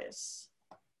gender bias.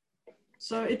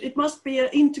 So it must be an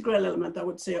integral element, I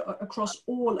would say, across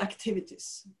all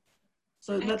activities.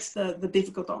 So that's the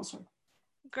difficult answer.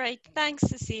 Great, thanks,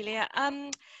 Cecilia.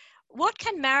 What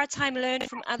can maritime learn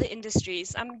from other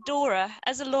industries? Dora,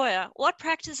 as a lawyer, what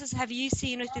practices have you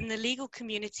seen within the legal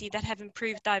community that have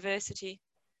improved diversity?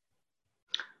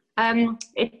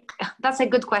 That's a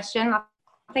good question.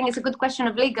 I think it's a good question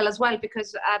of legal as well,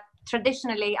 because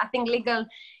traditionally, I think legal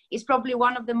is probably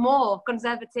one of the more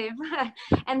conservative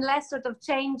and less sort of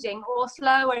changing or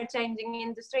slower changing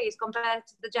industries compared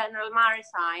to the general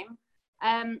maritime.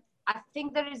 I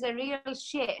think there is a real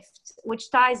shift, which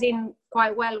ties in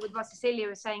quite well with what Cecilia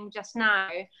was saying just now,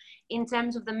 in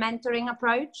terms of the mentoring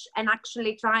approach and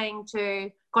actually trying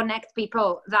to connect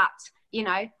people that, you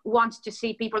know, want to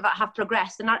see people that have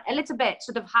progressed and are a little bit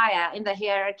sort of higher in the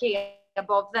hierarchy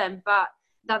above them, but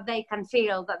that they can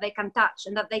feel, that they can touch,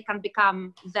 and that they can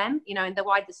become them, you know, in the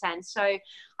wider sense. So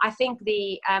I think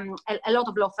a lot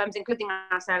of law firms, including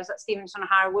ourselves at Stevenson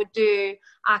Harwood, do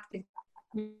active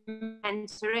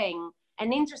mentoring.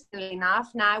 And interestingly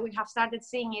enough, now we have started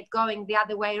seeing it going the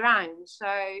other way around. So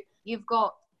you've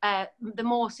got the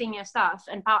more senior staff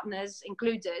and partners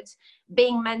included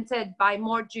being mentored by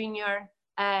more junior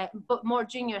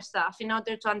staff in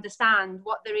order to understand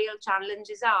what the real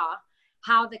challenges are,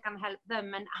 how they can help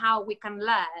them, and how we can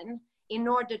learn in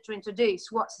order to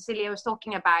introduce what Cecilia was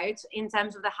talking about in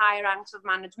terms of the higher ranks of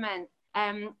management,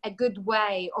 a good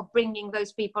way of bringing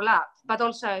those people up, but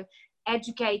also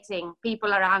educating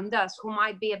people around us who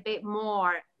might be a bit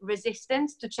more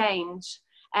resistant to change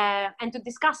and to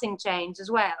discussing change as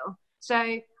well. So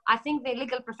I think the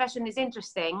legal profession is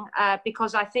interesting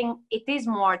because I think it is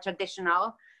more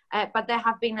traditional, but there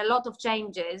have been a lot of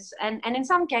changes and in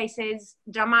some cases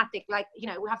dramatic, like, you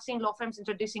know, we have seen law firms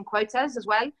introducing quotas as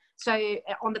well. So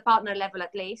on the partner level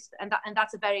at least, and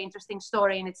that's a very interesting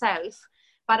story in itself.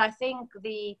 But I think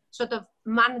the sort of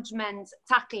management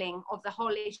tackling of the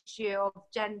whole issue of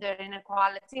gender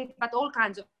inequality, but all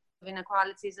kinds of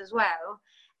inequalities as well,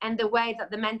 and the way that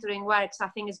the mentoring works, I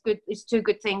think is two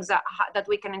good things that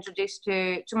we can introduce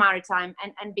to maritime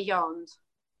and beyond.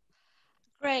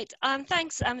 Great,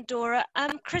 thanks, Dora.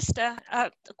 Krista,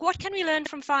 what can we learn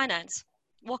from finance?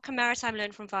 What can maritime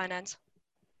learn from finance?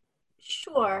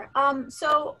 Sure.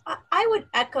 So I would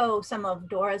echo some of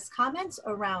Dora's comments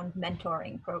around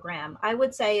mentoring program. I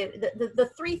would say the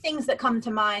three things that come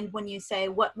to mind when you say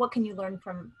what can you learn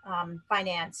from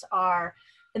finance are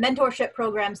the mentorship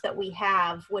programs that we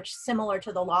have, which similar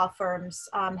to the law firms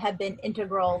have been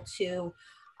integral to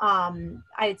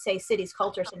I'd say city's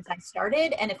culture since I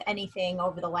started, and if anything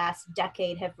over the last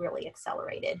decade have really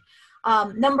accelerated.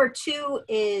 Number two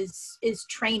is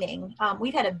training.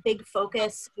 We've had a big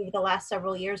focus over the last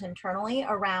several years internally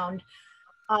around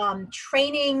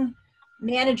training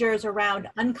managers around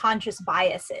unconscious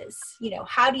biases. You know,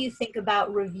 how do you think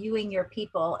about reviewing your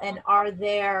people, and are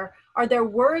there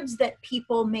words that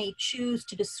people may choose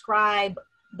to describe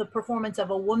the performance of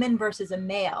a woman versus a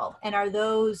male? And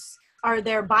are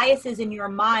there biases in your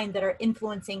mind that are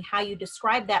influencing how you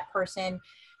describe that person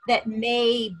that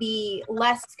may be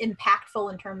less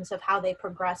impactful in terms of how they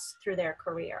progress through their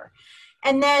career?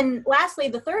 And then lastly,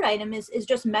 the third item is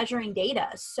just measuring data.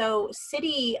 So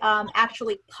Citi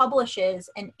actually publishes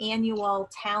an annual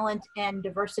talent and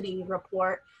diversity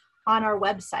report on our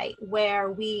website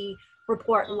where we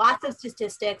report lots of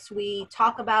statistics. We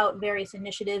talk about various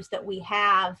initiatives that we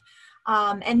have.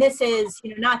 And this is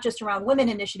not just around women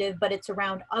initiative, but it's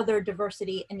around other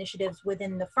diversity initiatives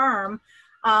within the firm,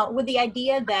 with the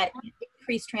idea that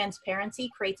increased transparency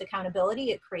creates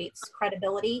accountability, it creates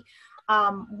credibility.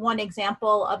 One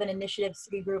example of an initiative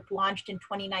Citigroup launched in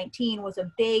 2019 was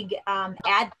a big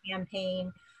ad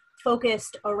campaign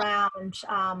focused around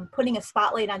putting a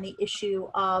spotlight on the issue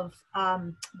of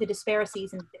the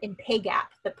disparities in pay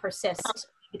gap that persist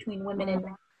between women and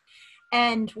men.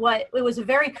 And it was a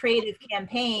very creative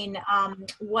campaign.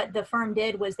 What the firm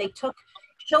did was they took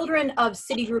children of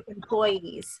Citigroup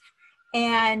employees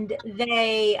and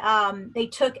they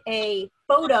took a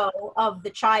photo of the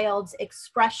child's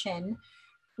expression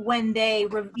when they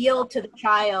revealed to the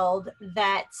child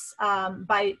that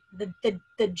by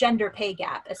the gender pay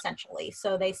gap, essentially.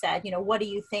 So they said, what do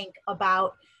you think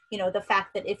about, the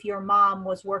fact that if your mom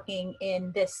was working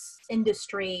in this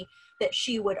industry, that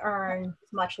she would earn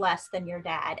much less than your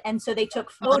dad? And so they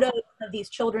took photos of these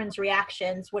children's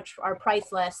reactions, which are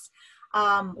priceless,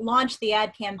 launched the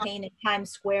ad campaign in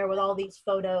Times Square with all these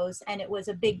photos. And it was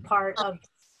a big part of,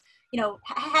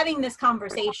 having this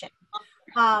conversation.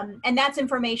 And that's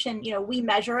information, we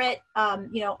measure it, on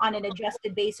an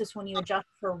adjusted basis when you adjust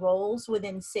for roles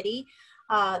within Citi.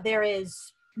 There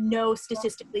is no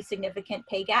statistically significant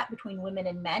pay gap between women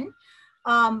and men.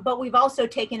 But we've also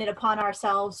taken it upon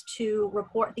ourselves to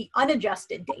report the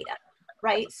unadjusted data,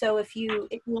 right? So if you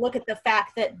look at the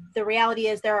fact that the reality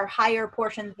is there are higher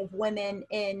portions of women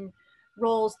in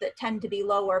roles that tend to be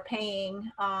lower paying,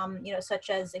 such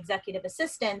as executive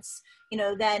assistants,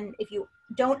 then if you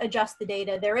don't adjust the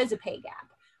data, there is a pay gap.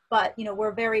 But,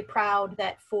 we're very proud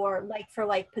that for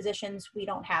like positions, we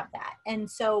don't have that. And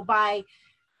so by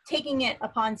taking it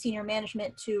upon senior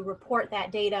management to report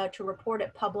that data, to report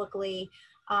it publicly,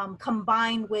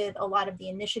 combined with a lot of the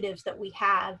initiatives that we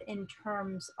have in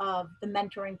terms of the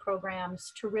mentoring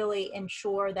programs to really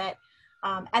ensure that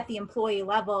at the employee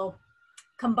level,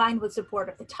 combined with support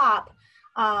at the top,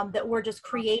 that we're just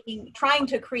trying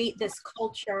to create this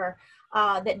culture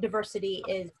that diversity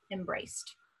is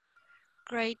embraced.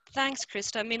 Great, thanks,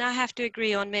 Krista. I mean, I have to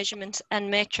agree on measurement and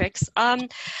metrics.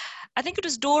 I think it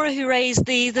was Dora who raised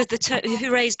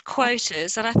who raised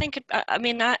quotas, and I think I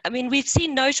mean we've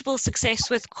seen notable success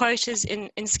with quotas in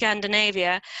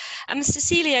Scandinavia.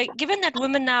 Cecilia, given that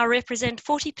women now represent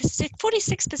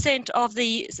 46% of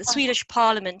the Swedish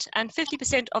Parliament and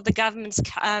 50% of the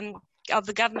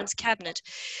government's cabinet,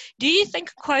 do you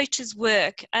think quotas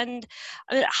work, and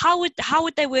how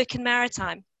would they work in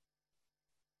maritime?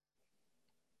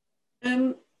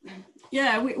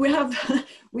 Yeah, we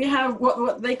have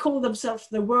what they call themselves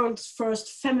the world's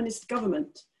first feminist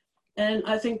government, and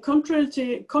I think contrary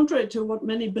to what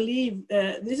many believe,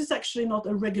 this is actually not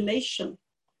a regulation.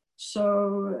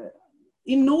 So,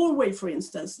 in Norway, for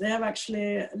instance, they have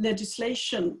actually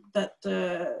legislation that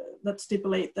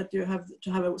stipulate that you have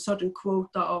to have a certain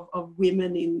quota of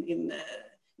women in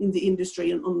the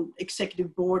industry and on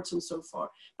executive boards and so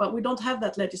forth. But we don't have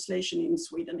that legislation in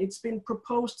Sweden. It's been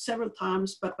proposed several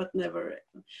times, but never.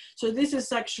 So this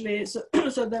is actually,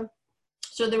 the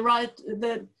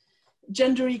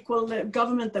gender equal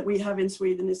government that we have in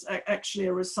Sweden is actually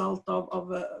a result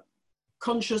of a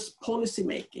conscious policy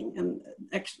making and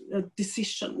a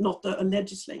decision, not a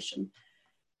legislation.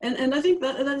 And I think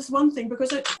that is one thing,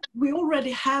 because we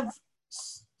already have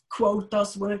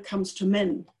quotas when it comes to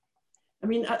men. I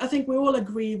mean, I think we all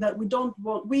agree that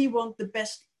we want the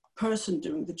best person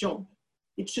doing the job.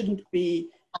 It shouldn't be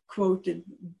quoted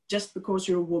just because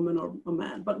you're a woman or a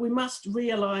man. But we must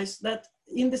realize that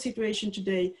in the situation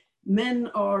today,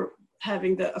 men are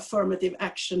having the affirmative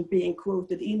action being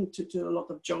quoted into a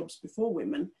lot of jobs before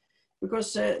women.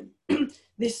 Because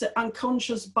this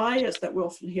unconscious bias that we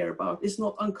often hear about is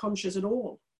not unconscious at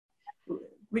all.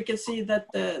 We can see that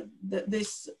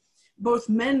both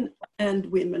men and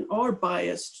women are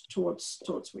biased towards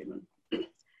women.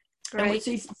 Right.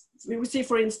 And we see,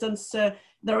 for instance, there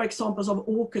are examples of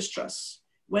orchestras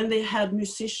when they had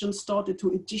musicians started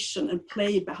to audition and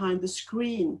play behind the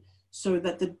screen so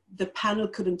that the panel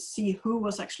couldn't see who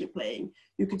was actually playing.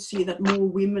 You could see that more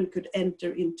women could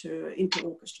enter into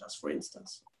orchestras, for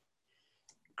instance.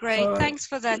 Great, thanks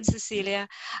for that, Cecilia.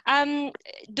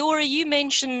 Dora, you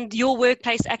mentioned your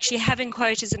workplace actually having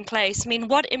quotas in place. I mean,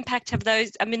 what impact have those,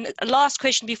 I mean, last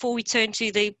question before we turn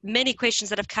to the many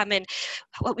questions that have come in.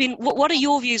 I mean, what are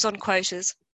your views on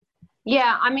quotas?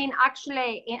 Yeah, I mean,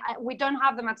 actually, we don't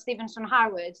have them at Stevenson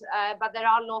Harwood, but there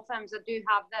are law firms that do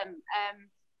have them.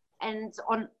 And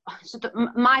on sort of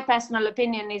my personal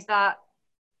opinion is that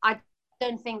I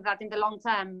don't think that in the long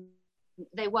term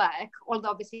they work, although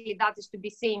obviously that is to be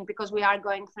seen because we are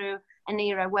going through an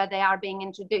era where they are being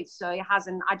introduced. So it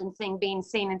hasn't, I don't think, been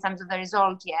seen in terms of the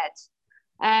result yet.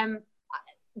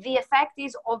 The effect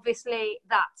is obviously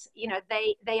that, you know,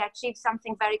 they achieve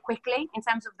something very quickly in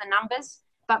terms of the numbers.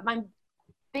 But my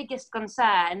biggest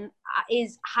concern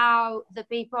is how the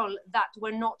people that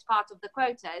were not part of the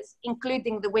quotas,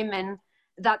 including the women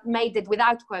that made it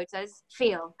without quotas,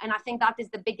 feel. And I think that is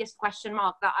the biggest question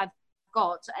mark that I've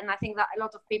got. And I think that a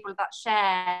lot of people that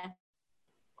share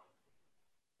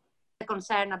the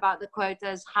concern about the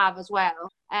quotas have as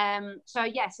well. So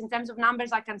yes, in terms of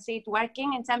numbers, I can see it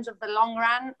working. In terms of the long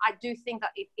run, I do think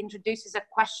that it introduces a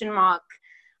question mark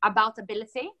about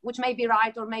ability, which may be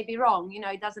right or may be wrong, you know,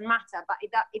 it doesn't matter, but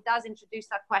it does introduce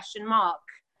that question mark.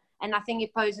 And I think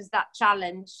it poses that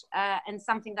challenge and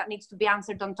something that needs to be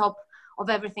answered on top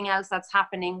of everything else that's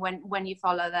happening when you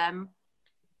follow them.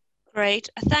 Great.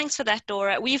 Thanks for that,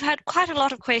 Dora. We've had quite a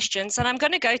lot of questions, and I'm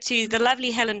going to go to the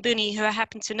lovely Helen Booney, who I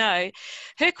happen to know.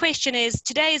 Her question is,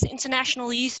 today is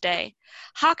International Youth Day.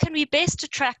 How can we best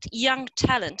attract young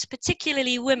talent,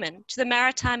 particularly women, to the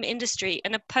maritime industry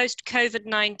in a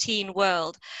post-COVID-19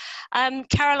 world?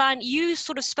 Caroline, you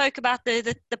sort of spoke about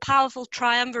the powerful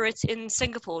triumvirate in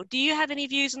Singapore. Do you have any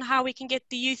views on how we can get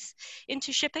the youth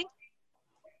into shipping?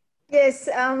 Yes,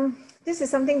 this is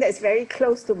something that's very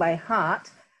close to my heart.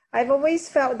 I've always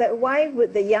felt that why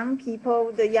would the young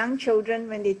people, the young children,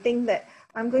 when they think that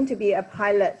I'm going to be a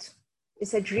pilot,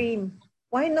 it's a dream.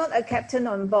 Why not a captain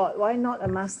on board? Why not a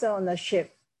master on a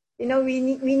ship? You know, we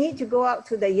need to go out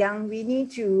to the young. We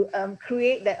need to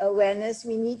create that awareness.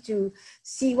 We need to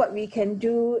see what we can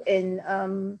do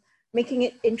in making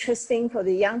it interesting for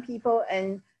the young people.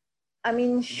 And I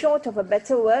mean, short of a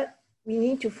better word, we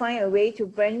need to find a way to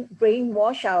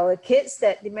brainwash our kids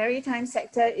that the maritime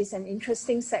sector is an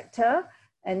interesting sector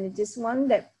and it is one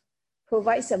that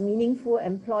provides a meaningful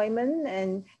employment,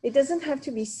 and it doesn't have to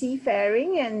be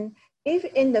seafaring. And if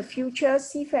in the future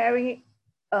seafaring,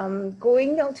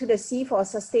 going out to the sea for a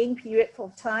sustained period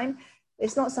of time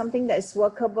is not something that is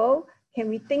workable, can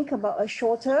we think about a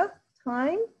shorter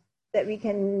time that we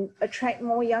can attract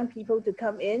more young people to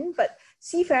come in? But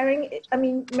seafaring, I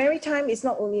mean, maritime is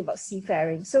not only about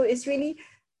seafaring. So it's really,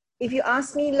 if you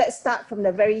ask me, let's start from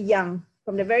the very young.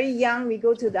 From the very young, we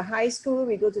go to the high school,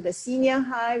 we go to the senior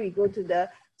high, we go to the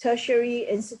tertiary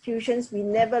institutions. We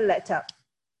never let up.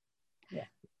 Yeah.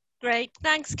 Great,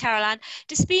 thanks, Caroline.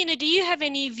 Despina, do you have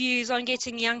any views on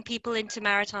getting young people into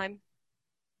maritime?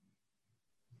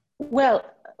 Well,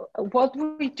 what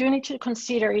we do need to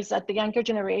consider is that the younger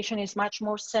generation is much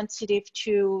more sensitive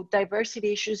to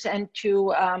diversity issues and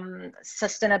to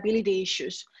sustainability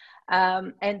issues.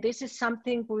 And this is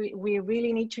something we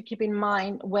really need to keep in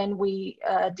mind when we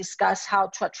discuss how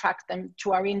to attract them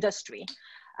to our industry.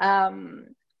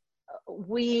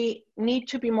 We need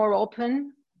to be more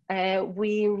open.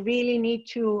 We really need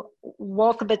to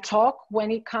walk the talk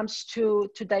when it comes to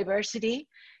diversity.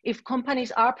 If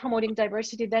companies are promoting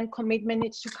diversity, then commitment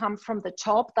needs to come from the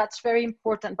top. That's very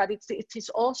important, but it is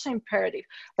also imperative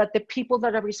that the people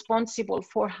that are responsible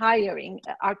for hiring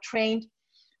are trained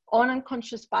on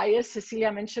unconscious bias,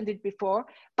 Cecilia mentioned it before,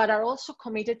 but are also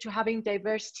committed to having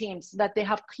diverse teams, that they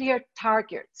have clear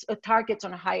targets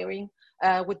on hiring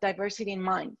with diversity in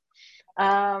mind.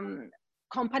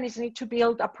 Companies need to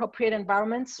build appropriate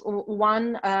environments,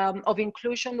 one of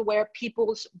inclusion where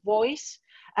people's voice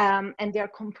and their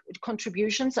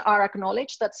contributions are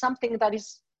acknowledged. That's something that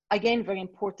is, again, very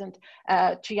important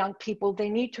to young people. They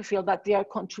need to feel that their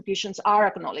contributions are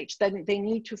acknowledged, that they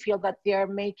need to feel that they are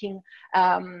making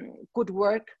good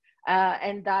work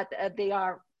and that they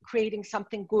are creating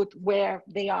something good where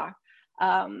they are.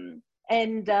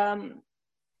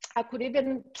 I could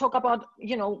even talk about,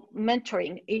 you know,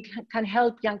 mentoring. It can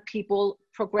help young people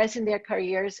progress in their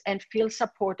careers and feel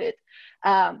supported.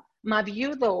 My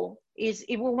view, though, is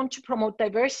if we want to promote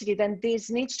diversity, then this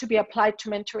needs to be applied to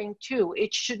mentoring too.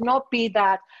 It should not be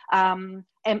that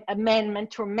men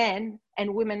mentor men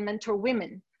and women mentor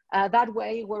women. That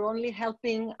way, we're only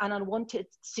helping an unwanted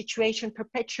situation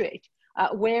perpetuate.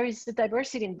 Where is the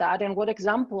diversity in that, and what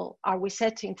example are we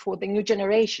setting for the new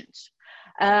generations?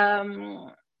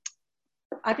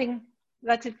 I think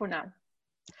that's it for now.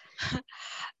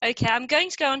 Okay, I'm going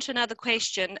to go on to another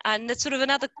question, and it's sort of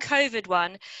another COVID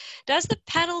one. Does the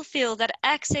panel feel that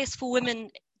access for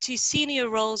women to senior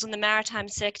roles in the maritime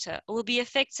sector will be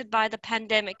affected by the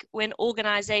pandemic when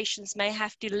organizations may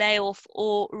have to lay off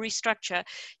or restructure?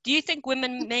 Do you think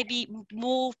women may be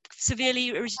more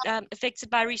severely affected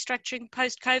by restructuring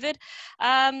post-COVID?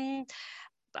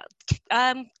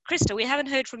 Krista, we haven't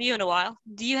heard from you in a while.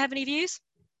 Do you have any views?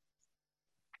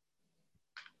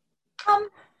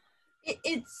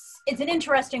 It's an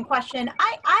interesting question.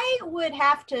 I would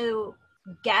have to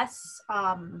guess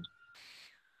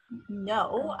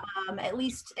no. At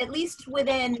least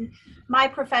within my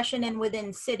profession and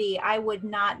within Citi, I would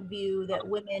not view that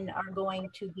women are going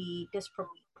to be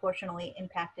disproportionately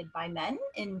impacted by men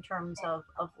in terms of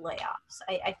layoffs.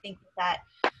 I think that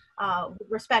with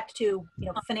respect to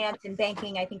finance and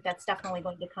banking, I think that's definitely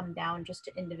going to come down just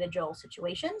to individual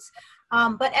situations.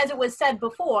 But as it was said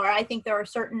before, I think there are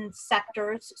certain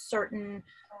sectors, certain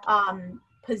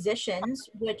positions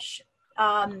which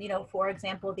for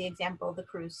example, the example of the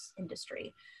cruise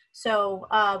industry. So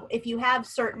if you have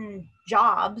certain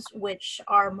jobs which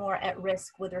are more at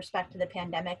risk with respect to the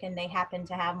pandemic and they happen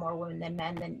to have more women than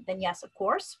men, then yes, of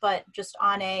course. But just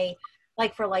on a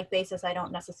like-for-like basis, I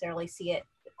don't necessarily see it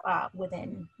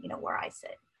within where I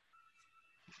sit.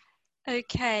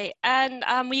 Okay, and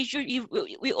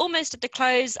we're almost at the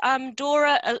close.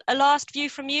 Dora, a last view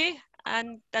from you,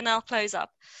 and then I'll close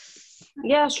up.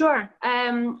 Yeah, sure.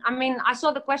 I mean, I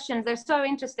saw the questions. They're so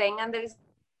interesting, and there's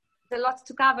a lot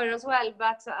to cover as well.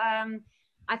 But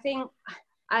I think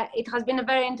it has been a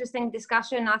very interesting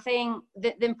discussion. I think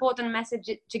the important message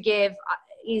to give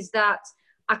is that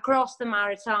across the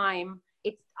maritime,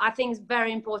 I think it's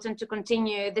very important to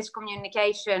continue this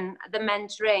communication, the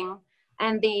mentoring,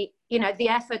 and the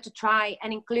effort to try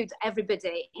and include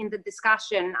everybody in the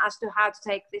discussion as to how to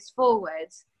take this forward.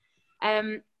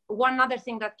 One other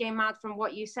thing that came out from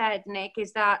what you said, Nick,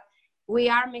 is that we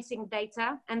are missing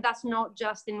data, and that's not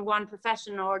just in one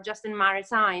profession or just in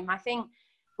maritime. I think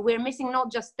we're missing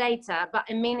not just data, but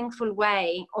a meaningful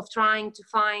way of trying to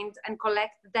find and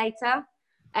collect the data.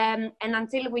 And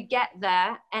until we get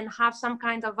there and have some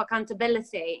kind of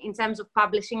accountability in terms of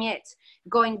publishing it,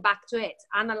 going back to it,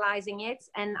 analyzing it,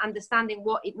 and understanding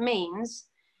what it means,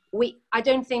 I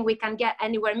don't think we can get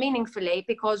anywhere meaningfully,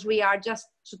 because we are just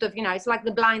sort of, it's like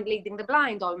the blind leading the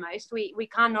blind almost. We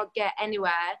cannot get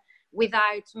anywhere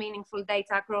without meaningful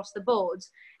data across the board.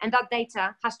 And that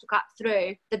data has to cut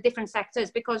through the different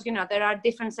sectors, because, there are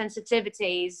different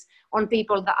sensitivities on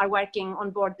people that are working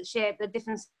on board the ship, the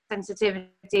different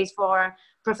sensitivities for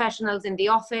professionals in the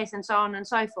office, and so on and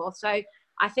so forth. So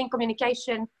I think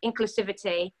communication,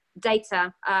 inclusivity,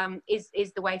 data is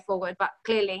the way forward, but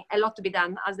clearly a lot to be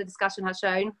done, as the discussion has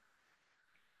shown.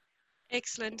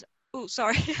 Excellent. Oh,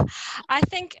 sorry. I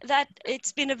think that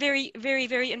it's been a very, very,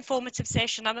 very informative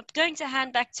session. I'm going to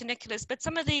hand back to Nicholas, but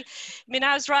some of the,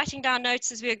 I was writing down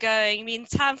notes as we were going.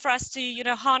 Time for us to,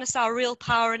 harness our real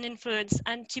power and influence,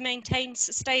 and to maintain,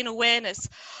 sustain awareness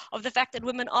of the fact that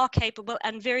women are capable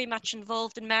and very much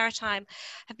involved in maritime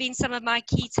have been some of my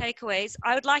key takeaways.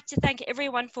 I would like to thank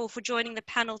everyone for joining the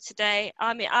panel today.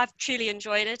 I've truly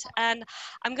enjoyed it, and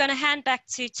I'm going to hand back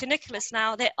to Nicholas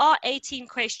now. There are 18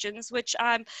 questions, which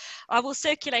I will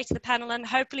circulate to the panel, and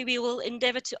hopefully we will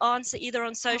endeavour to answer either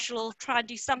on social or try and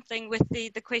do something with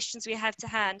the questions we have to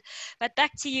hand. But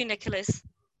back to you, Nicholas.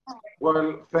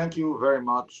 Well, thank you very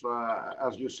much.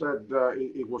 As you said,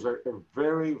 it was a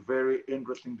very, very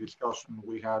interesting discussion.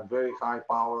 We had very high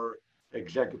power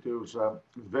executives,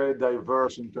 very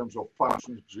diverse in terms of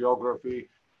functions, geography.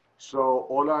 So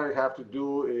all I have to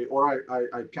do, or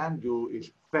I can do,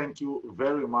 is thank you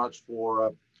very much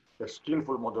for a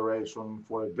skillful moderation,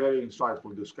 for a very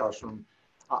insightful discussion.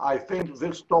 I think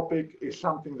this topic is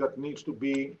something that needs to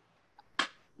be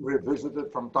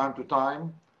revisited from time to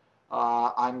time.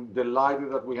 I'm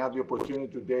delighted that we had the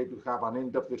opportunity today to have an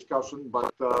in-depth discussion,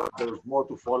 but there's more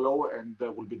to follow, and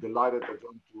we'll be delighted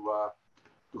again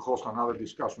to host another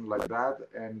discussion like that.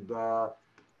 And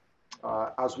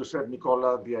as you said,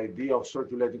 Nicola, the idea of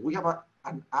circulating, we have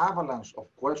an avalanche of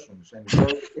questions, and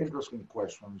very interesting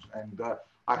questions. And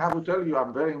I have to tell you,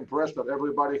 I'm very impressed that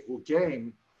everybody who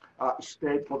came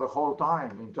stayed for the whole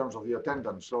time in terms of the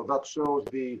attendance. So that shows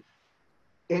the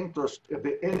interest that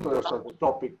the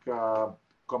topic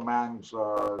commands,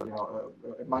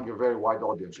 among a very wide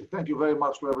audience. So thank you very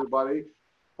much to everybody.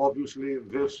 Obviously,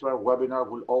 this webinar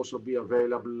will also be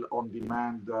available on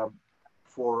demand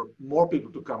for more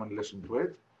people to come and listen to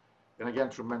it. And again,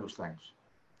 tremendous thanks.